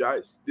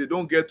apologize, they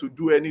don't get to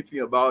do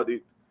anything about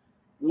it.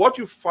 What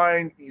you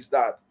find is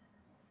that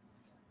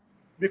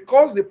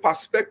because the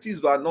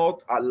perspectives are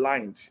not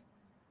aligned,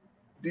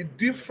 the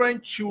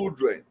different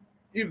children,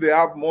 if they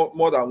have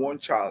more than one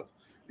child,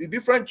 the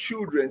different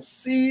children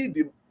see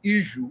the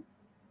issue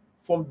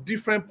from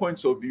different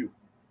points of view.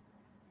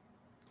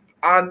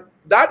 And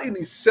that in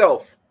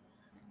itself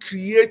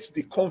creates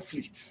the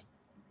conflict.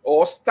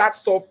 or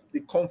starts off the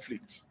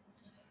conflict,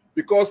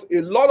 because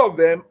a lot of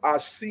them are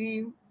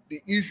seeing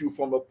the issue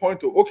from a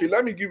point of, okay,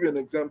 let me give you an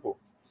example.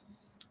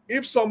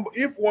 If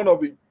one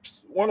of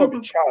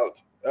the child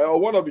or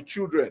one of the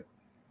children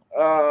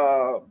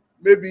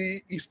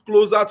maybe is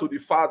closer to the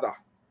father,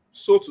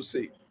 so to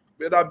say,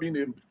 whether being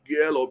a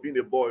girl or being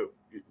a boy,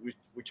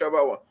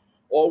 whichever one,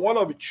 or one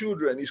of the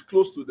children is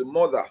close to the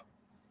mother,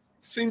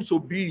 seems to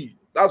be,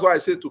 that's why I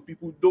say to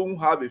people, don't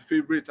have a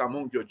favorite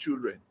among your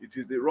children. It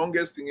is the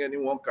wrongest thing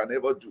anyone can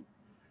ever do.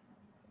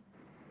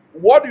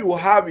 What you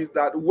have is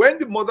that when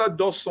the mother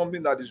does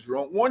something that is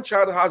wrong, one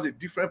child has a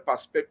different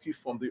perspective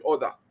from the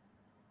other.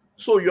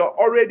 So you're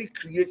already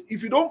creating,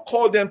 if you don't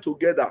call them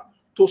together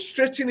to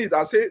straighten it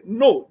and say,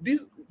 no,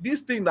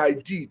 this thing I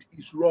did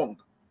is wrong,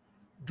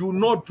 do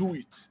not do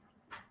it.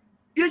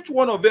 Each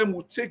one of them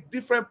will take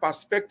different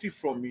perspective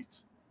from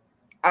it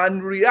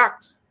and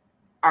react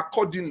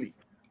accordingly.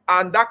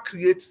 And that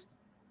creates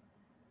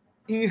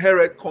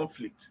inherent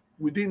conflict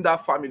within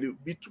that family,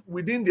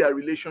 within their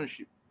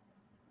relationship.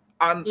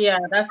 And,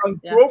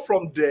 grow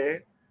from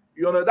there.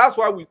 You know, that's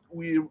why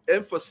we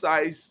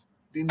emphasize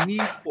the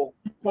need for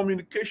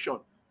communication.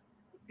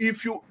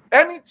 If you,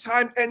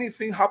 anytime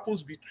anything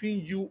happens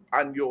between you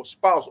and your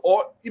spouse,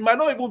 or it might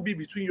not even be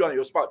between you and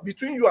your spouse,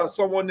 between you and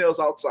someone else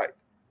outside,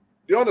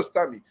 do you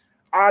understand me?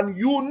 And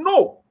you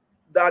know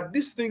that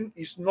this thing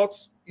is not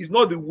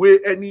the way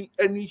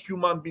any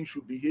human being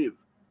should behave.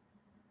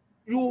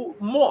 You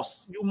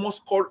must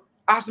correct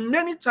as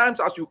many times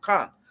as you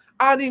can.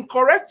 And in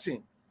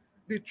correcting,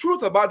 the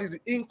truth about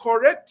it, in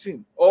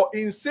correcting or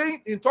in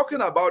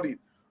talking about it,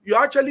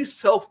 you're actually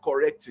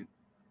self-correcting.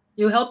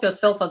 You help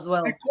yourself as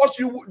well. Because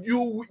you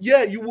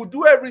will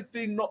do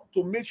everything not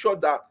to make sure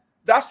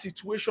that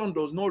situation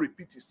does not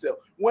repeat itself.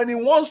 When it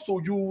wants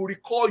to, you will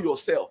recall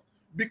yourself,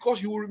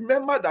 because you will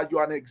remember that you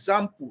are an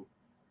example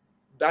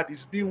that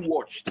is being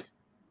watched,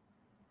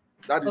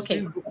 that is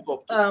being looked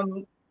up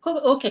to.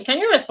 Okay, can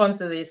you respond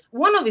to this?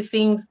 One of the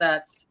things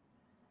that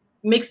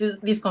makes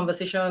these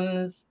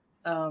conversations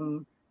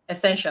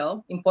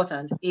essential,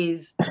 important,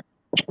 is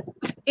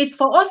it's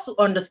for us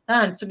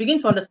to begin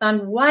to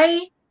understand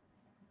why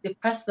the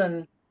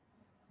person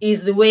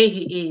is the way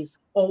he is,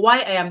 or why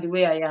I am the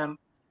way I am.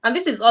 And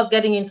this is us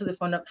getting into the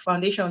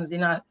foundations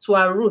to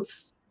our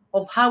roots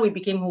of how we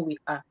became who we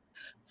are.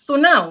 So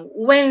now,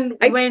 when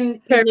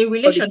in a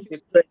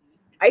relationship,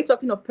 are you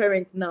talking of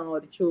parents now,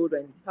 or the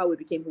children, how we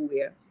became who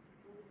we are?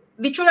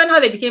 The children, how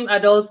they became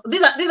adults.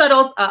 These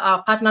adults are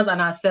our partners and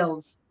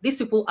ourselves. These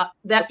people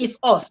it's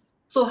us.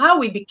 So how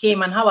we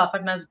became and how our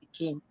partners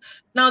became.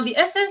 Now, the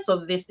essence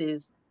of this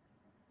is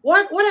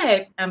what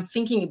I am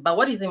thinking about,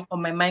 what is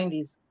on my mind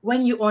is,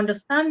 when you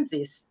understand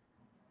this,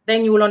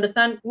 then you will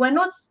understand we're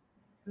not,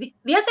 the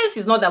essence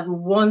is not that we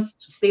want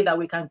to say that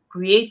we can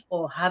create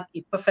or have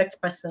a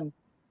perfect person,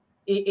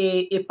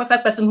 a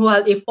perfect person who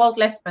has a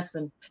faultless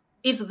person.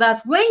 It's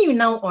that when you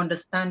now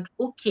understand,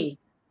 okay,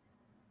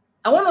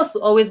 I want us to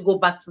always go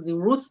back to the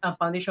roots and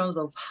foundations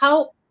of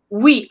how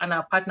we and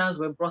our partners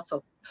were brought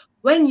up.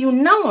 When you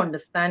now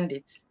understand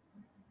it,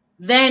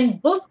 then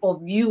both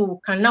of you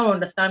can now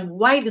understand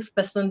why this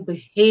person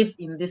behaves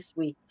in this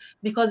way.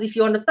 Because if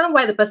you understand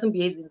why the person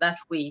behaves in that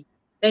way,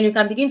 then you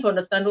can begin to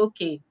understand,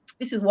 okay,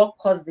 this is what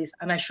caused this,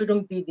 and I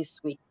shouldn't be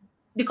this way.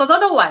 Because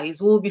otherwise,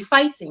 we will be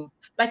fighting.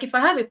 Like if I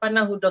have a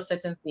partner who does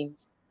certain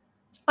things,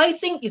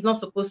 fighting is not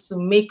supposed to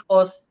make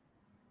us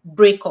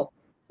break up.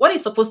 What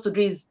it's supposed to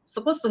do is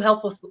supposed to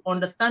help us to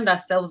understand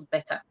ourselves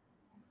better.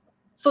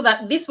 So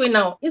that this way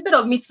now, instead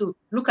of me to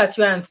look at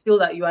you and feel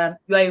that you are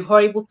a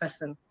horrible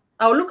person,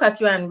 I'll look at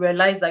you and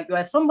realize that you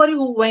are somebody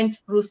who went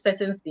through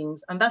certain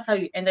things, and that's how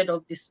you ended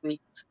up this way.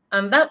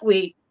 And that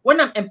way, when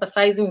I'm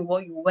empathizing with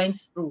what you went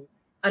through,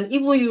 and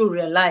even you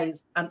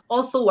realize, and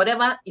also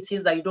whatever it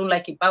is that you don't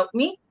like about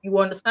me, you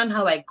understand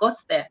how I got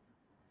there.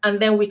 And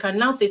then we can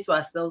now say to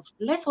ourselves,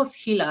 let us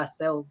heal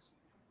ourselves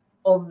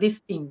of this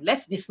thing.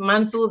 Let's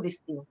dismantle this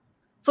thing.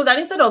 So that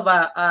instead of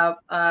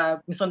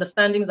our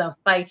misunderstandings and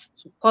fights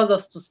to cause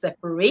us to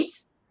separate,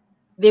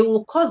 they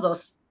will cause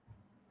us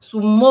to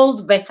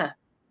mold better,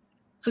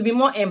 to be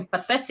more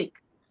empathetic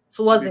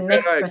towards the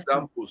next person.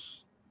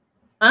 Examples.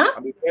 Huh?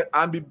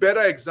 And be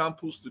better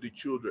examples to the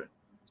children.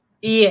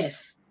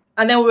 Yes.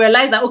 And then we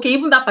realize that, okay,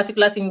 even that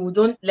particular thing, we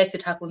don't let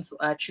it happen to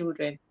our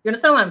children. You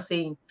understand what I'm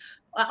saying?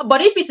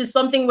 But if it is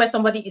something where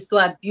somebody is so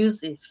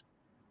abusive,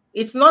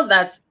 it's not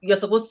that you're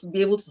supposed to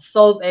be able to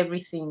solve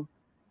everything.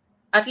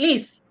 At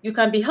least you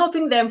can be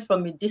helping them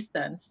from a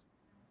distance.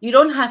 You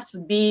don't have to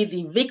be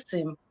the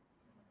victim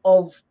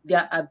of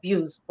their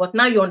abuse, but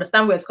now you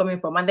understand where it's coming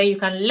from, and then you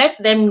can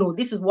let them know,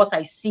 this is what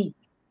I see,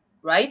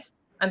 right?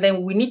 And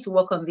then we need to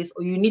work on this,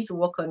 or you need to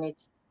work on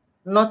it.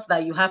 Not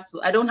that you have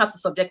to, I don't have to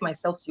subject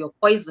myself to your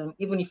poison,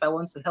 even if I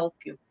want to help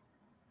you.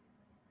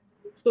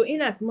 So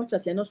in as much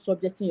as you're not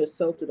subjecting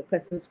yourself to the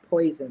person's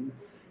poison,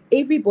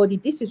 everybody,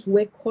 this is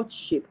where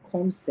courtship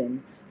comes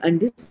in, and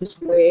this is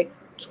where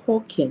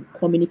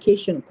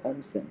communication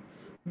comes in.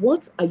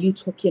 What are you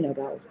talking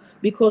about?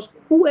 Because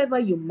whoever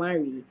you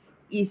marry,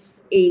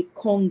 is a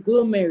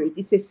conglomerate,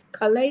 it's a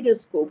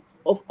kaleidoscope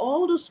of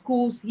all the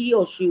schools he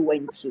or she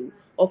went to,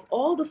 of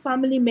all the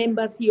family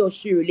members he or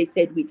she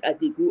related with as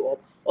they grew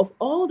up, of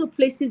all the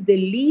places they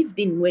lived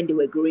in when they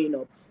were growing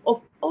up,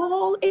 of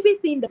all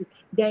everything that is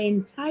their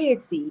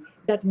entirety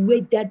that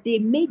made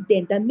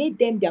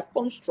them their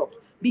construct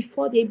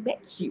before they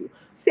met you.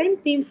 Same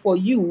thing for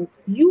you.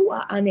 You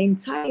are an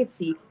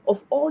entirety of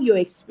all your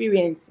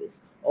experiences,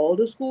 all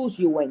the schools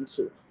you went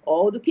to,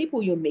 all the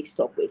people you mixed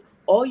up with,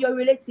 all your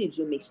relatives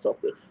you mixed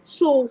up with.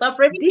 So Stop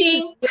this is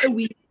repeating.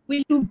 where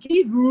we should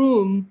give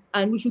room,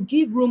 and we should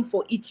give room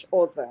for each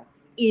other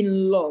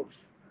in love,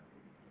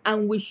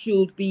 and we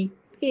should be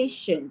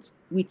patient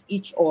with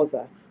each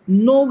other,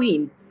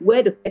 knowing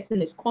where the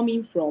person is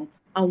coming from,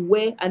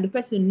 and the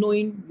person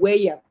knowing where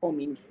you're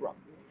coming from.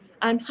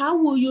 And how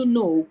will you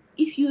know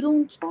if you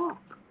don't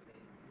talk?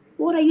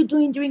 What are you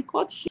doing during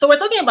courtship? So we're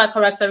talking about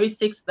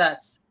characteristics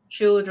that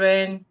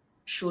children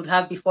should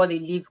have before they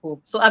leave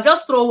home. So I've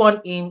just thrown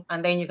one in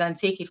and then you can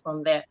take it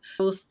from there.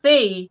 So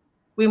say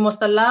we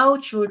must allow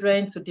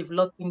children to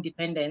develop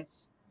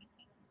independence,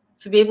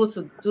 to be able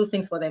to do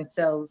things for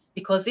themselves,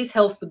 because this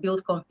helps to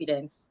build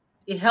confidence.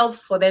 It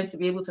helps for them to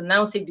be able to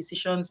now take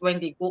decisions when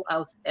they go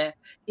out there.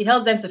 It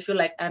helps them to feel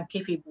like I'm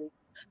capable.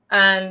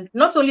 And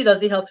not only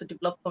does it help to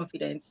develop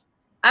confidence,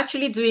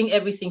 actually doing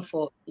everything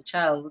for a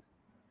child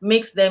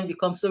makes them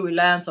become so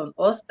reliant on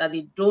us that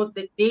they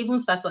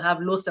even start to have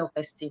low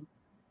self-esteem.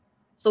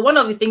 So one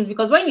of the things,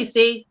 because when you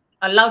say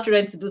allow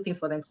children to do things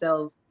for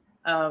themselves,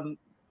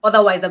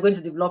 otherwise they're going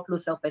to develop low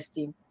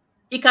self-esteem.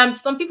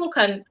 Some people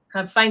can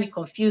find it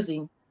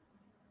confusing,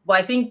 but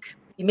I think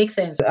it makes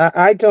sense.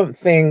 I don't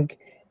think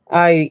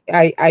I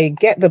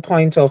get the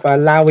point of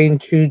allowing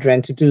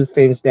children to do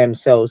things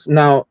themselves.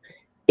 Now,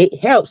 it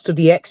helps to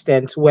the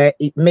extent where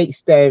it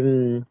makes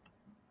them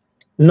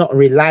not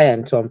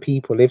reliant on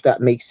people, if that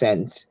makes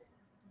sense.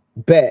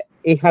 But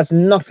it has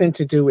nothing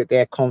to do with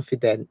their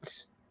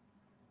confidence.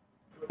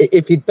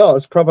 If it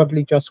does,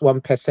 probably just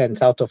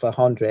 1% out of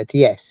 100,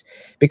 yes.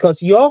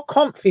 Because your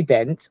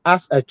confidence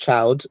as a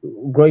child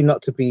growing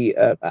up to be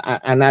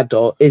an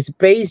adult is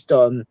based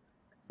on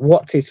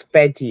what is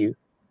fed you,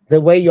 the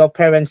way your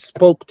parents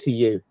spoke to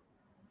you.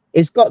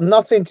 It's got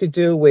nothing to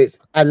do with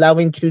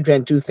allowing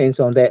children to do things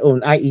on their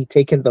own, i.e.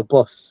 taking the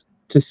bus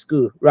to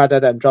school rather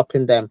than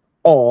dropping them,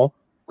 or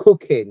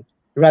cooking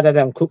rather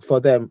than cook for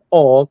them,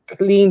 or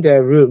clean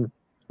their room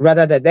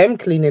rather than them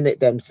cleaning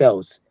it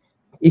themselves.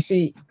 You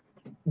see,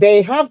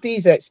 they have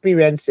these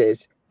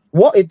experiences.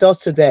 What it does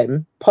to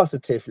them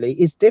positively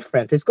is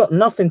different. It's got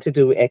nothing to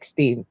do with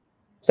esteem.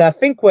 So I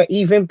think we're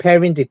even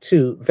pairing the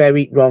two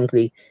very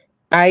wrongly,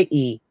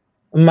 i.e.,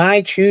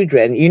 my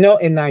children,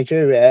 in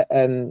Nigeria,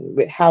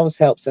 with house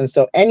helps and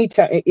stuff,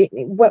 anytime,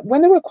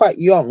 when they were quite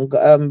young,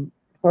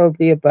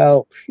 probably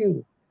about,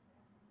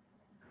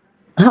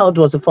 how old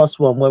was the first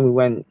one when we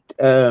went?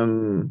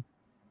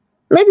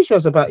 Maybe she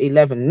was about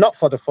 11, not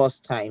for the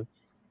first time.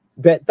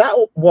 But that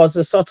was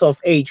a sort of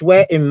age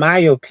where, in my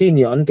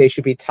opinion, they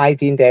should be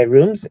tidying their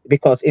rooms,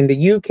 because in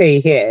the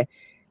UK here,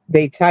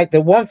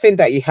 the one thing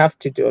that you have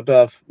to do,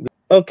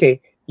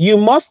 okay, you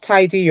must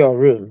tidy your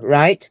room,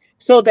 right?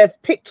 So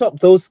they've picked up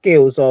those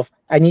skills of,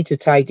 I need to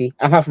tidy,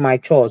 I have my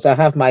chores, I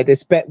have my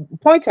this. But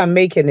point I'm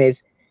making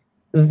is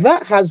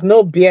that has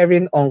no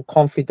bearing on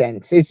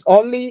confidence. It's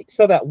only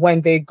so that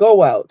when they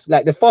go out,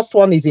 like the first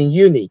one is in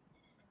uni,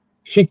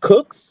 she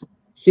cooks,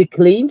 she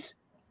cleans,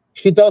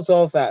 she does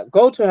all that.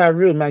 Go to her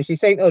room and she's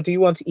saying, oh, do you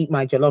want to eat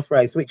my jollof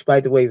rice? Which, by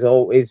the way, is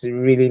always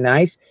really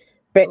nice.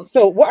 But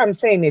so what I'm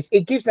saying is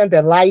it gives them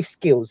the life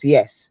skills,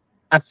 yes,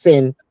 as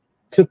in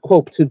to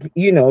cope,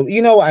 you know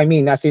what I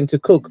mean, as in to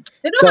cook.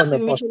 They don't have to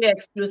be mutually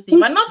exclusive.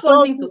 I'm not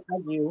wanting to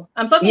argue.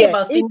 I'm talking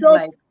about things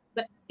like,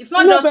 it's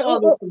not just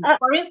all those things.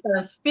 For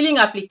instance, filling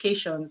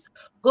applications,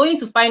 going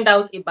to find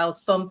out about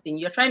something.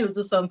 You're trying to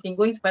do something,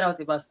 going to find out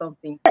about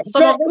something.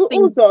 Some of those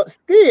things.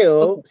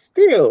 Also,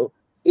 still,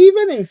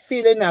 even in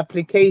filling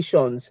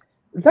applications,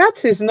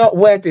 that is not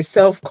where the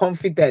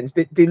self-confidence,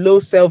 the low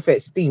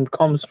self-esteem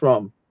comes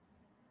from.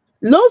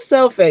 Low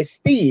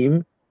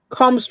self-esteem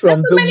comes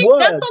from the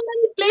words. There are so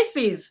many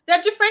places. There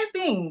are different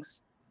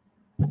things.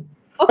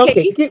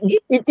 Okay,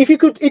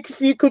 if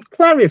you could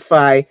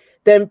clarify,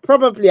 then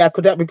probably I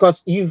could,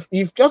 because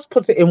you've just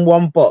put it in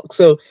one box.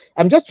 So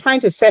I'm just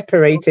trying to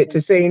separate it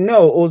to say,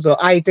 no, also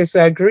I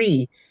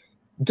disagree.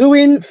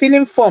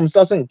 Filling forms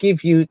doesn't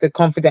give you the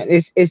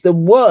confidence. It's the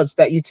words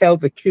that you tell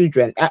the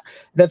children.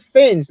 The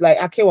things, like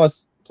Ake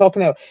was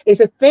talking about, it's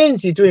the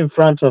things you do in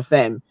front of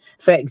them.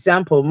 For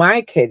example,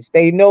 my kids,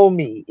 they know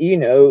me,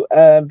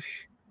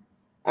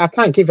 I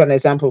can't give an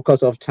example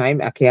because of time.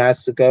 Ake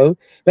has to go,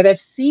 but they've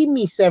seen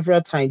me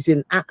several times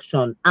in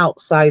action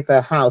outside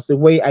the house, the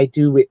way I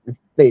do with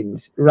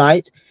things,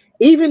 right?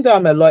 Even though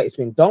I'm a lawyer, it's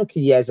been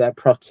donkey years I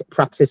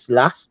practiced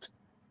last,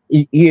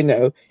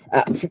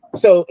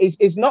 so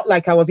it's not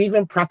like I was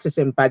even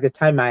practicing by the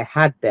time I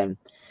had them.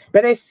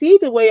 But I see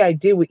the way I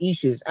deal with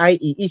issues,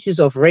 i.e. issues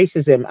of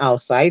racism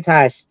outside, how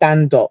I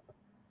stand up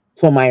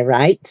for my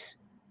rights.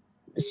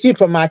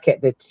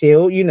 supermarket the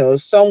till, you know,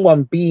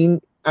 someone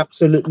being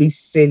absolutely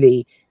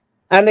silly,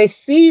 and they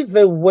see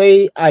the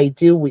way I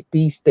deal with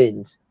these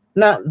things.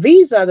 Now,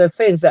 these are the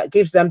things that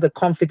gives them the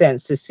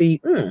confidence to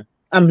see,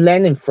 I'm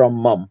learning from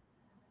mom.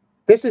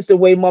 This is the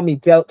way mommy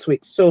dealt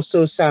with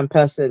some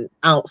person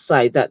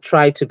outside that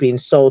tried to be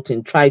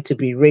insulting, tried to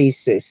be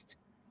racist.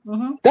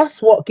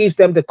 That's what gives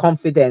them the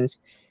confidence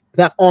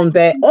that on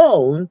their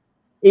own,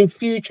 in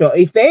future,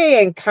 if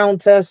they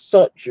encounter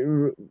such,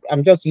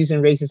 I'm just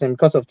using racism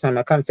because of time,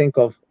 I can't think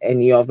of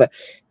any other,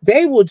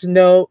 they would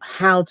know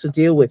how to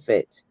deal with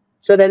it.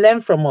 So they learn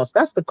from us.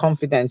 That's the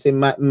confidence, in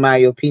my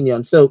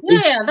opinion. So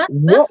it's Yeah,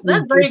 what we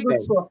that's give very good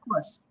them. too, of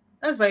course.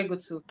 That's very good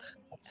too.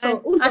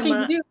 And So I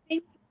can give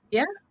you,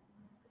 yeah.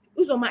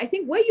 Uzoma, I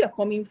think where you are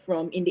coming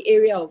from in the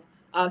area of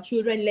our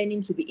children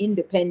learning to be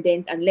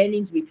independent and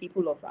learning to be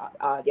people of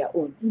their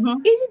own,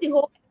 isn't the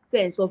whole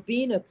sense of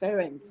being a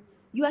parent?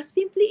 You are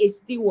simply a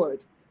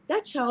steward.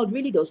 That child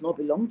really does not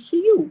belong to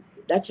you.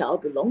 That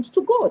child belongs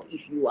to God.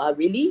 If you are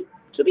really,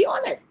 to be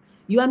honest,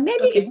 you are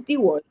merely a Okay.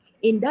 steward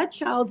in that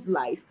child's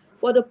life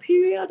for the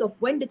period of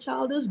when the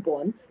child is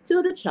born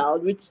till the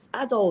child reaches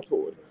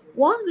adulthood.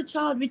 Once the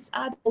child reaches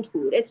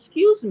adulthood,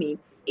 excuse me,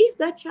 if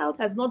that child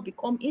has not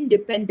become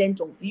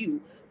independent of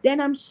you, then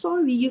I'm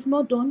sorry, you've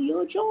not done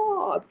your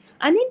job.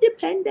 And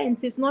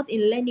independence is not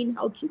in learning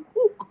how to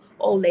cook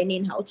or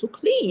learning how to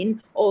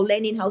clean or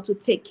learning how to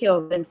take care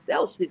of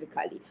themselves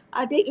physically.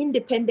 Are they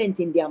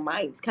independent in their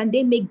minds? Can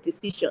they make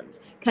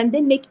decisions? Can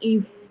they make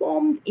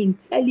informed,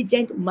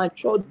 intelligent,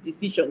 mature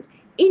decisions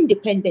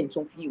independent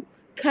of you?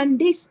 Can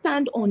they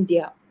stand on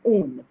their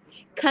own?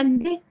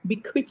 Can they be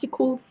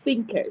critical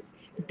thinkers?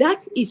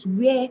 That is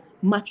where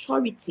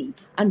maturity,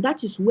 and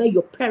that is where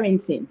you're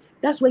parenting.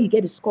 That's where you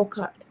get a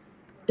scorecard.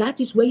 That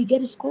is where you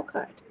get a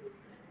scorecard.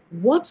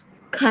 What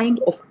kind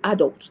of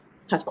adult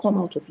has come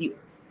out of you?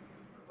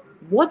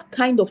 What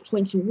kind of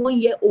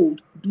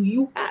 21-year-old do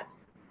you have?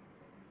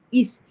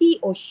 Is he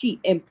or she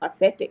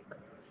empathetic?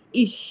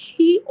 Is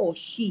she or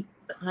she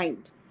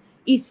kind?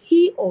 Is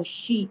he or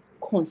she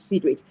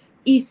considerate?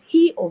 Is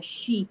he or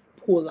she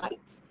polite?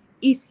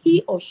 Is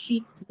he or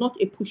she not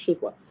a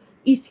pushover?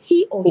 Is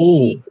he or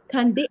she,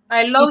 can they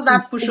I love engage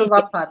that pushover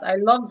intelligent? part. I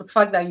love the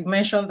fact that you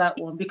mentioned that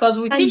one because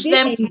we Can teach they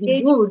them to be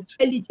engage good.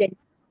 intelligent?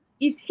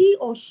 Is he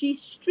or she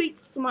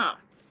street smart?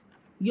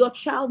 Your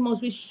child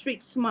must be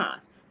street smart.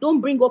 Don't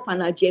bring up an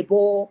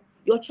ajebo.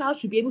 Your child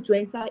should be able to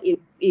enter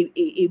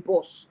a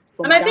bus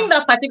from And I think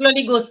that. that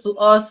particularly goes to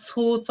us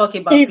who talk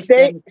about If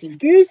they, Christianity.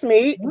 excuse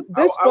me,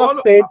 this boss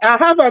thing, I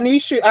have an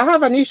issue. I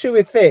have an issue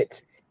with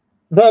it.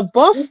 The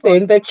boss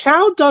thing, the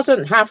child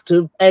doesn't have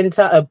to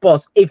enter a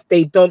bus if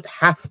they don't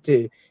have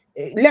to.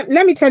 Let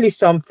me tell you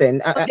something.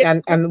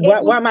 And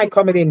why am I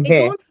coming in They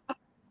here? don't have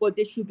to, but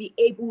they should be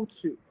able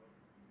to.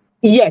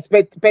 Yes,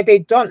 but they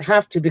don't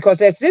have to, because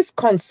there's this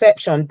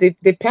conception,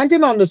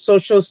 depending on the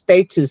social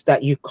status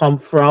that you come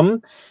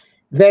from,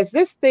 there's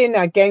this thing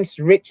against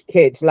rich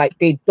kids, like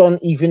they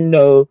don't even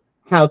know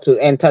how to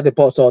enter the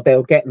bus or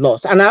they'll get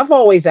lost. And I've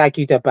always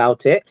argued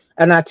about it.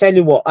 And I tell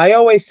you what, I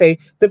always say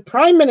the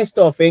Prime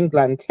Minister of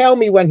England, tell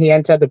me when he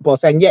entered the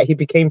bus, and yet he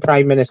became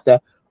Prime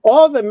Minister.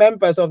 All the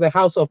members of the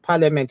House of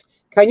Parliament,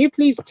 can you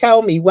please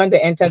tell me when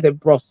they entered the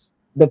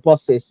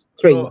buses,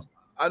 trains?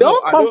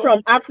 Don't come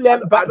from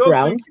affluent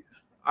backgrounds.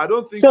 I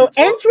don't think So it's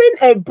entering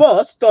a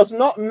bus does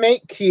not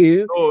make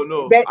you.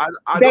 No. There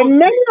are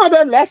many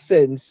other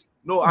lessons.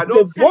 No, I The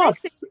don't think.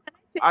 bus.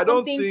 I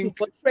don't think.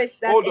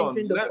 Hold on.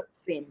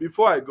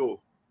 Before I go,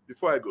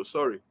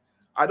 sorry.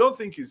 I don't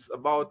think it's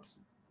about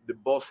the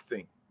bus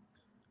thing.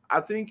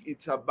 I think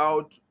it's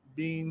about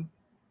being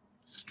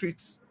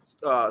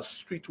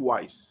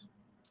streetwise.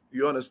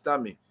 You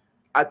understand me?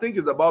 I think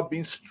it's about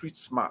being street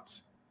smart.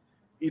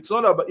 It's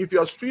not about, if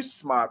you're street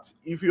smart,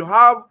 if you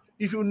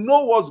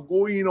know what's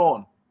going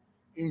on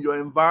in your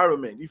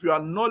environment, if you are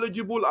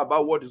knowledgeable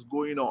about what is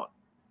going on,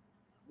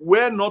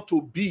 where not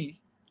to be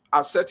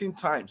at certain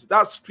times,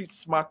 that's street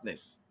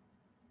smartness.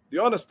 Do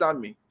you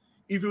understand me?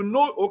 If you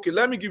know, okay,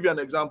 let me give you an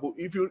example.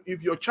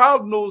 If your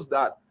child knows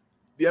that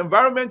the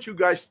environment you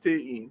guys stay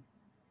in,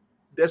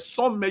 there's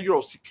some measure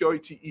of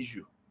security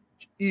issue,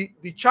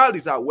 the child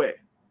is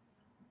aware.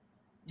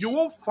 You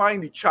won't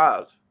find the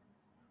child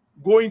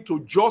going to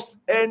just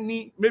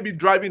any, maybe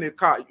driving a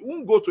car. You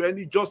won't go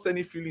to just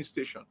any filling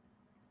station.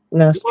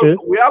 That's true.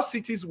 We have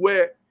cities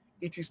where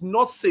it is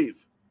not safe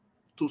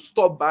to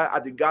stop by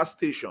at the gas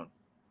station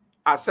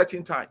at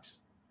certain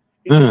times.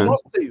 It is not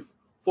safe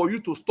for you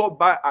to stop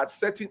by at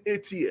certain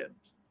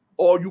ATMs,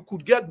 or you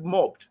could get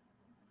mugged.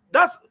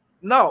 That's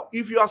now,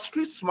 if you are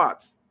street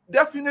smart,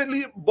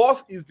 definitely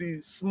bus is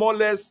the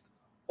smallest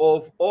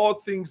of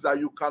all things that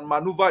you can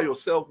maneuver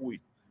yourself with,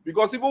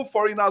 because even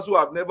foreigners who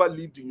have never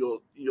lived in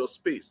your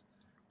space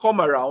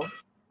come around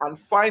and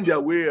find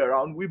their way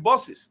around with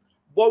buses.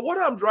 But what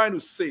I'm trying to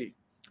say,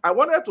 I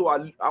wanted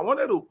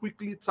to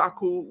quickly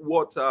tackle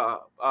what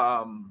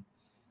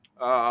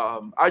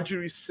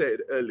Ajiri said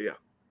earlier,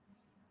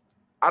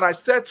 and I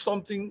said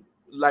something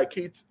like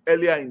it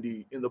earlier in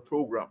the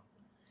program.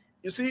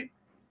 You see,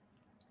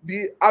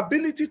 the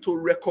ability to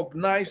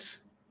recognize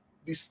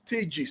the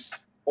stages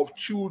of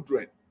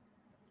children,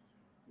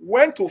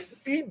 when to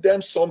feed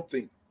them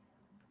something,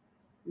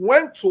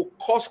 when to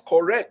course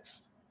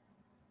correct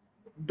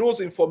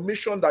those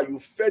information that you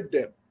fed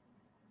them.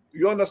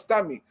 You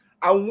understand me?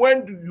 And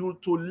when do you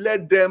to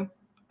let them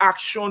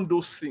action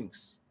those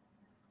things?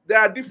 There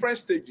are different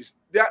stages.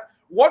 The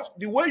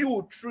way you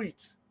would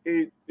treat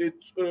a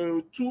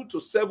 2 to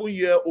 7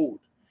 year old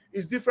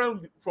is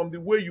different from the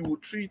way you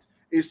would treat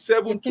a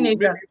 7 to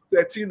maybe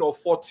 13 or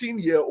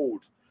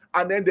 14-year-old.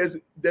 And then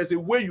there's a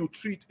way you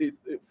treat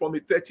from a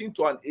 13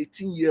 to an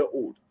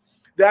 18-year-old.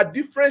 There are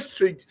different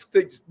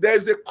stages.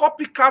 There's a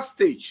copycat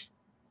stage,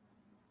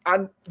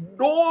 and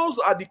those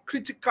are the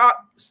critical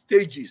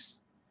stages.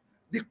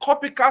 The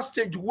copycat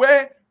stage,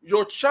 where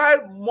your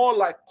child more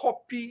like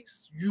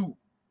copies you.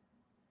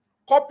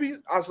 Copy,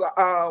 as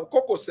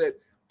Coco said,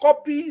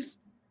 copies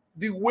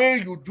the way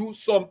you do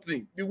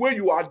something, the way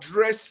you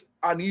address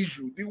an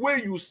issue, the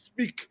way you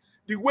speak,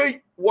 the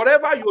way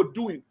whatever you're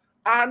doing.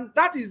 And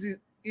that is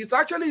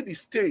actually the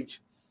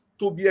stage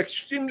to be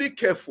extremely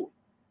careful.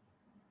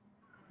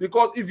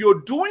 Because if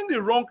you're doing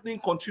the wrong thing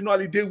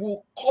continually, they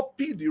will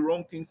copy the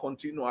wrong thing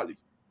continually.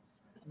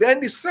 Then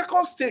the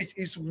second stage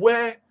is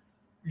where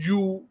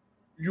you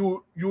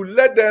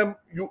let them,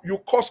 you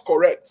course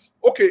correct.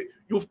 Okay,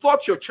 you've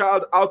taught your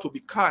child how to be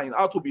kind,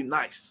 how to be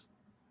nice.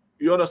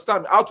 You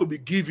understand? How to be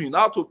giving,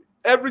 how to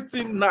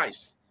everything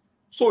nice.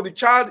 So the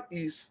child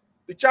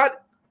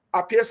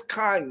appears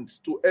kind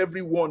to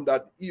everyone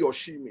that he or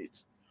she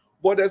meets.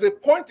 But there's a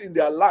point in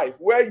their life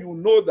where you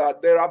know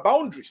that there are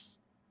boundaries.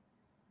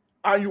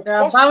 And you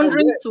there are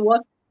boundaries to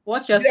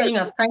what you're saying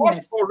as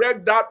kindness.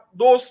 Correct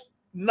those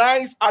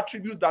nice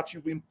attributes that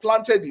you've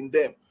implanted in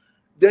them.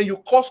 Then you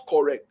course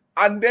correct.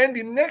 And then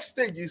the next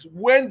stage is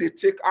when they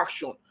take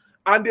action,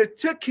 and they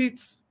take it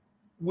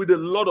with a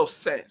lot of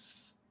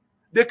sense.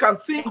 They can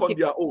think on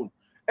their own.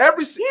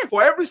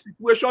 For every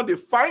situation they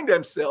find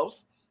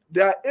themselves,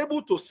 they are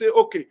able to say,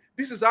 okay,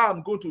 this is how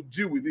I'm going to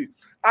deal with it.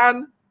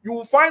 And you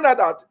will find out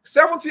that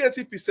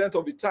 70-80%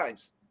 of the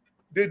times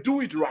they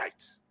do it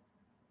right.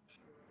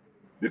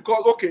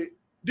 Because, okay,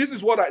 this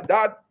is what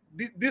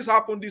this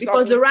happened, this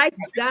happened,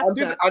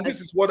 and this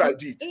is what I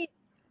did.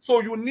 So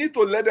you need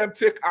to let them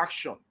take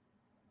action.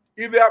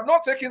 If they have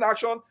not taken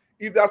action,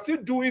 if they are still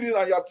doing it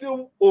and you are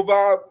still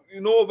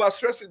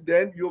overstressing,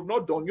 then you have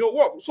not done your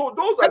work. So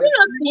those are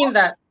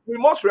we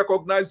must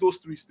recognize those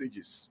three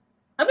stages.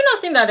 Have you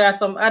not seen that there are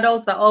some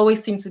adults that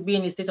always seem to be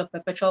in a state of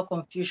perpetual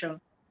confusion?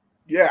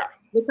 Yeah.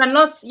 They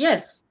cannot,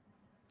 yes.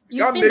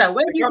 You've seen that.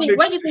 Where do you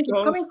think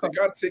it's coming from? They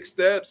can't take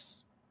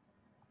steps.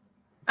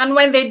 And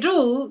when they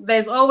do,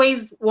 there's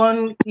always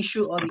one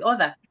issue or the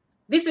other.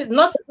 This is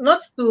not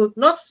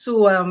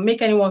to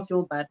make anyone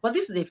feel bad, but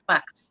this is a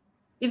fact.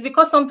 It's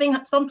because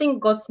something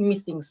got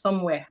missing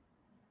somewhere,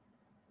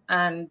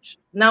 and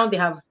now they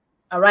have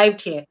arrived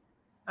here,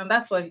 and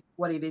that's what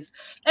it is.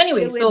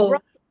 Anyway, so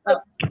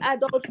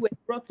adults were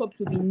brought up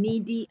to be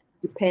needy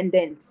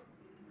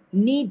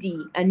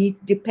and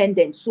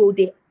dependent, so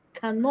they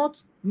cannot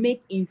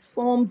make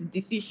informed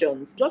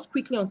decisions. Just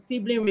quickly on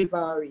sibling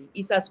rivalry,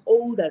 it's as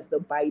old as the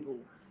Bible.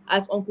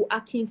 As Uncle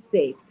Akin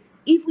said,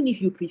 even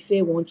if you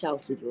prefer one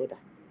child to the other,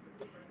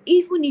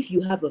 even if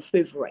you have a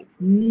favorite,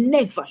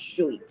 never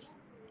show it.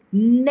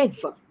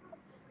 Never.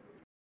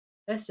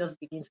 Let's just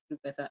begin to do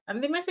better.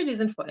 And the message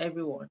isn't for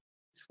everyone.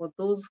 It's for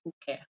those who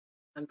care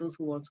and those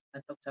who want to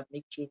adopt and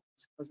make changes,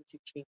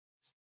 positive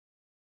changes.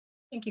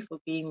 Thank you for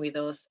being with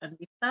us. And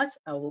with that,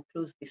 I will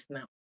close this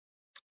now.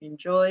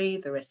 Enjoy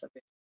the rest of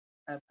it.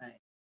 Bye-bye.